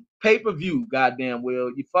King pay-per-view. Goddamn,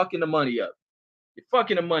 Will, you fucking the money up. You're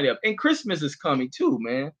fucking the money up. And Christmas is coming too,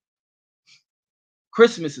 man.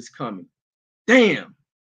 Christmas is coming. Damn.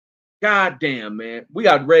 God damn, man. We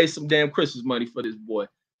got to raise some damn Christmas money for this boy.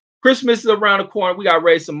 Christmas is around the corner. We got to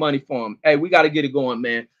raise some money for him. Hey, we got to get it going,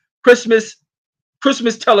 man. Christmas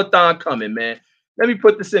telethon coming, man. Let me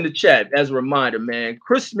put this in the chat as a reminder, man.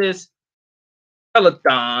 Christmas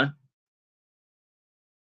telethon.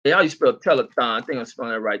 Yeah, how you spell telethon? I think I'm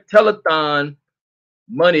spelling that right. Telethon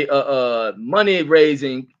money, money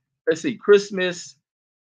raising. Let's see, Christmas.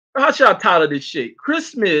 How should I title this shit?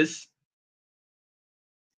 Christmas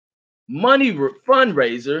money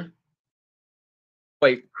fundraiser.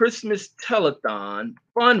 Wait, Christmas telethon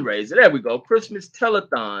fundraiser. There we go. Christmas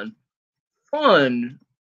telethon fundraiser.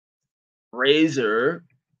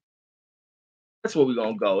 That's where we're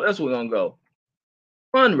gonna go. That's where we're gonna go.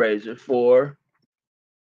 Fundraiser for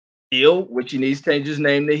Hill, which he needs to change his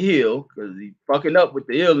name to Hill because he's fucking up with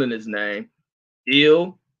the ill in his name.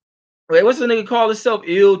 Ill. Wait, what's the nigga call himself?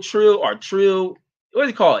 Ill Trill or Trill? What do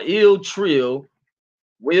he call it? Ill Trill.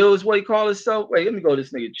 Will is what he call himself. Wait, let me go to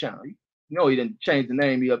this nigga channel. You know he didn't change the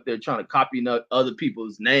name. He up there trying to copy other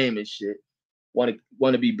people's name and shit. Want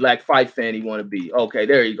to be Black Fight fan. He want to be. Okay,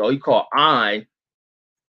 there you go. He called I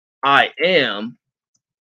am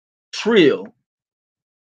Trill.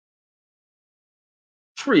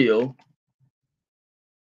 Trill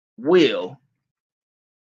Will.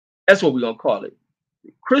 That's what we're gonna call it.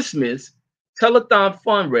 Christmas telethon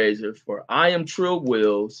fundraiser for I am Trill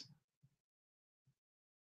Wills.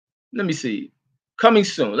 Let me see. Coming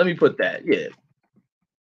soon. Let me put that. Yeah.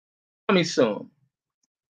 Coming soon.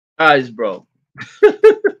 Guys, bro.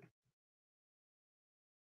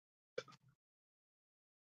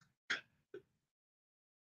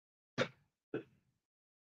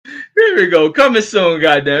 Here we go. Coming soon,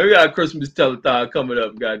 goddamn. We got a Christmas telethon coming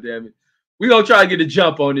up, goddamn it. We gonna try to get a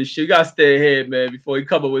jump on this shit. You gotta stay ahead, man, before he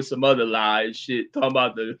come up with some other lies shit. Talking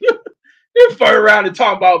about the they fur around and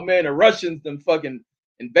talk about, man, the Russians them fucking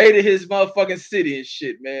invaded his motherfucking city and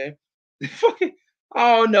shit, man. Fucking,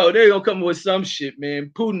 I don't know. They're gonna come up with some shit,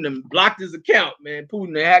 man. Putin them blocked his account, man.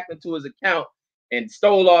 Putin hacked into his account and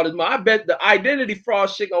stole all his money. I bet the identity fraud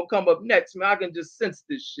shit gonna come up next, man. I can just sense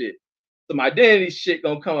this shit. Some identity shit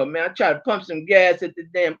gonna come up, man. I tried to pump some gas at the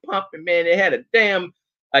damn pump, and man, they had a damn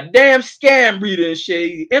scam reader and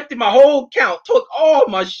shit. He emptied my whole account, took all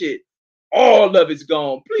my shit. All of it's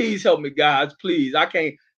gone. Please help me, guys. Please. I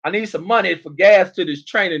need some money for gas to this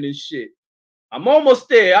training and shit. I'm almost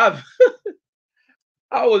there.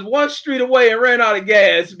 I was one street away and ran out of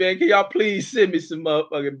gas, man. Can y'all please send me some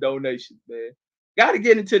motherfucking donations, man? Gotta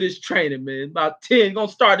get into this training, man. About 10, gonna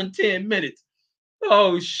start in 10 minutes.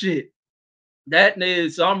 Oh shit. That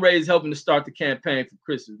is, so I'm ready helping to start the campaign for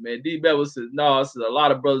Christmas, man. D Bevel says, no, says a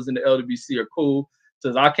lot of brothers in the LWC are cool.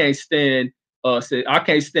 Says I can't stand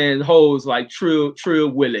hoes like Trill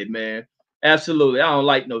Willie, man. Absolutely. I don't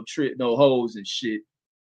like no hoes and shit.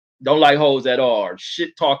 Don't like hoes at all.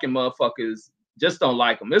 Shit talking motherfuckers. Just don't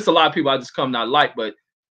like them. There's a lot of people I just come not like, but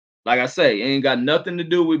like I say, it ain't got nothing to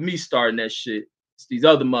do with me starting that shit. It's these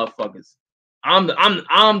other motherfuckers. I'm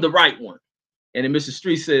the right one. And then Mr.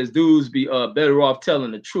 Street says, dudes be better off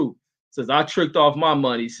telling the truth. Says I tricked off my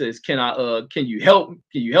money. Says, can you help?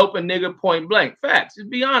 Can you help a nigga? Point blank. Facts. Just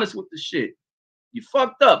be honest with the shit. You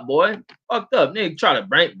fucked up, boy. Fucked up. Nigga try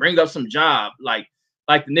to bring up some job like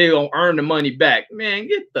the nigga gonna earn the money back. Man,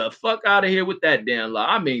 get the fuck out of here with that damn lie.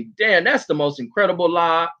 I mean, damn, that's the most incredible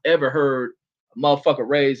lie I ever heard a motherfucker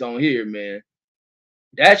raise on here, man.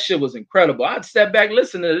 That shit was incredible. I'd step back,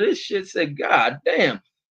 listen to this shit, say, God damn.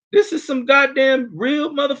 This is some goddamn real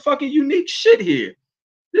motherfucking unique shit here.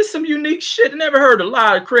 This is some unique shit. I never heard a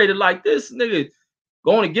lie created like this. Nigga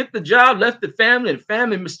going to get the job, left the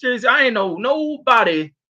family mysterious. I ain't know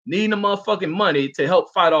nobody needing the motherfucking money to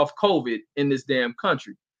help fight off COVID in this damn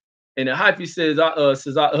country. And the hyphy says,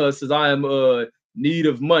 I am need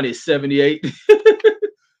of money, 78.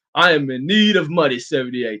 I am in need of money,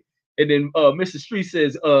 78. And then Mr. Street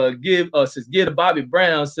says, give a Bobby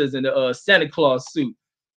Brown, says in the Santa Claus suit.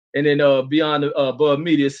 And then Beyond Above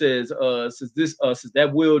Media says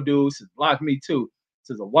that will do, says block me too.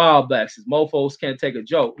 Says a while back, says mofos can't take a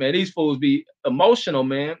joke. Man, these fools be emotional,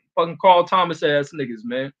 man. Fucking Carl Thomas ass niggas,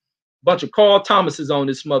 man. Bunch of Carl Thomases on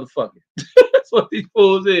this motherfucker. That's what these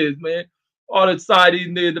fools is, man. all the side these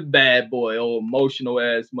niggas the bad boy, old emotional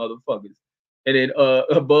ass motherfuckers. And then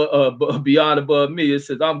beyond above me, it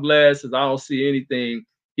says I'm glad since I don't see anything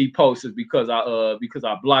he posts because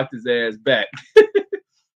I blocked his ass back.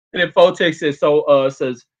 And then Fotex says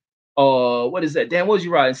what is that? Dan, what was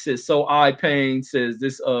you writing? Says so eye pain says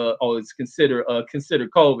this it's consider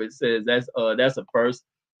COVID. Says that's a first.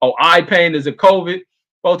 Oh, eye pain is a COVID.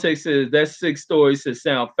 Fotex says that 6 stories says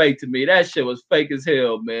sound fake to me. That shit was fake as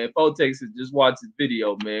hell, man. Fotex says just watch his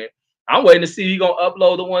video, man. I'm waiting to see he gonna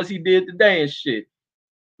upload the ones he did today and shit.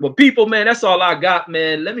 But people, man, that's all I got,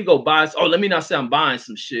 man. Let me go buy. Oh, let me not say I'm buying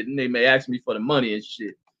some shit, and they may ask me for the money and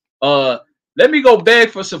shit. Let me go beg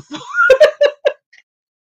for some food.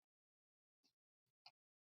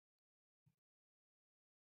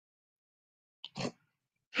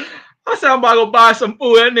 I said I'm about to go buy some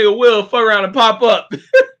food. That nigga will fuck around and pop up.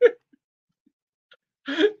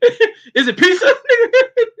 Is it pizza?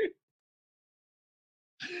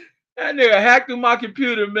 That nigga hacked through my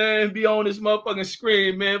computer, man. Be on this motherfucking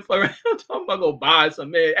screen, man. Fuck around. I'm about to go buy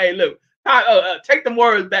some, man. Hey, look. Take them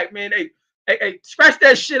words back, man. Hey, scratch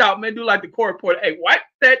that shit out, man. Do like the court reporter. Hey, wipe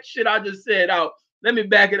that shit I just said out. Let me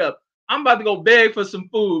back it up. I'm about to go beg for some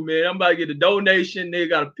food, man. I'm about to get a donation. They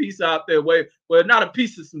got a piece out there. Well, not a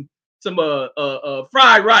piece of some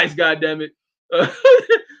fried rice, goddammit.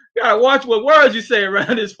 Gotta watch what words you say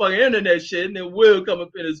around this fucking internet shit, and then Will come up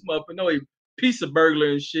in this motherfucker. No, he pizza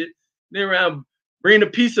burglar and shit. Then around bring the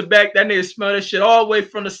pizza back. That nigga smell that shit all the way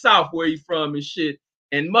from the south where he from and shit.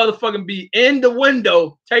 And motherfucking be in the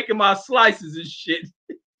window taking my slices and shit.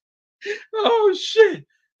 Oh shit.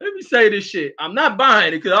 Let me say this shit. I'm not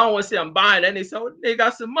buying it because I don't want to say I'm buying it. And they say, oh, they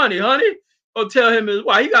got some money, honey. Go tell him his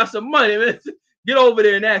wife, he got some money, man. Get over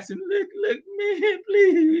there and ask him, look, man,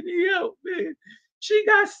 please, help, man. She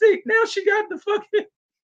got sick. Now she got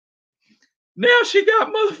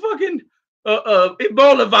motherfucking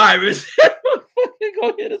Ebola virus.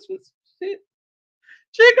 Go hit us with some shit.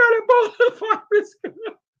 She got Ebola virus.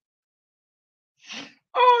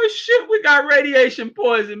 Oh shit, we got radiation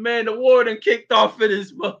poison, man. The war done kicked off for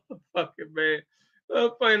this motherfucker, man.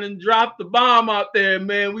 Fucking dropped the bomb out there,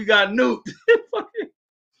 man. We got nuked.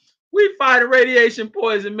 We fighting radiation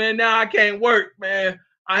poison, man. Now I can't work, man.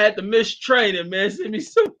 I had to miss training, man. Send me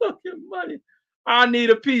some fucking money. I need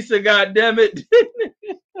a pizza, goddammit.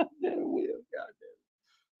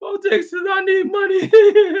 Fotex says I need money.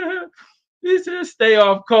 He says stay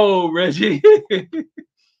off cold, Reggie.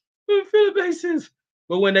 Philip says,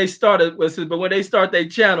 but when they start their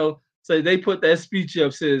channel, so they put that speech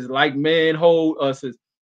up, says like man hold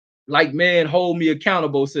me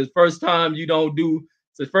accountable. Says first time you don't do,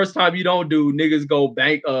 niggas go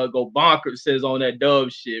bonkers, says on that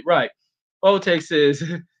Dove shit. Right. Fotex says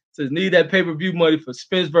need that pay-per-view money for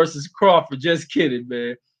Spence versus Crawford. Just kidding,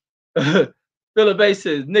 man. Philip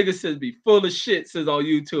says niggas says be full of shit, says on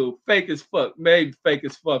YouTube. Fake as fuck. Maybe fake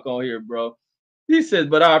as fuck on here, bro. He says,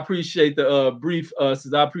 but I appreciate the brief.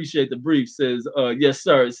 Says I appreciate the brief. Says, yes,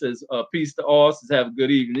 sir. It says, peace to all. Says, have a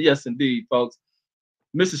good evening. Yes, indeed, folks.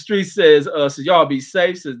 Mr. Street says, y'all be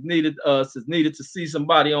safe. Says needed to see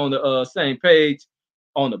somebody on the same page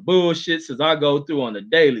on the bullshit. Says I go through on the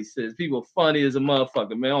daily. Says people funny as a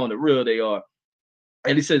motherfucker, man. On the real they are.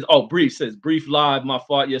 And he says, oh, brief. Says brief live. My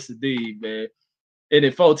fault. Yes, indeed, man. And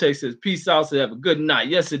then Fotex says, peace out. Says have a good night.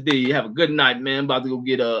 Yes, indeed. Have a good night, man. About to go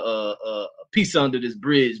get a piece under this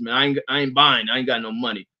bridge, man. I ain't buying. I ain't got no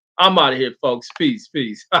money. I'm out of here, folks. Peace.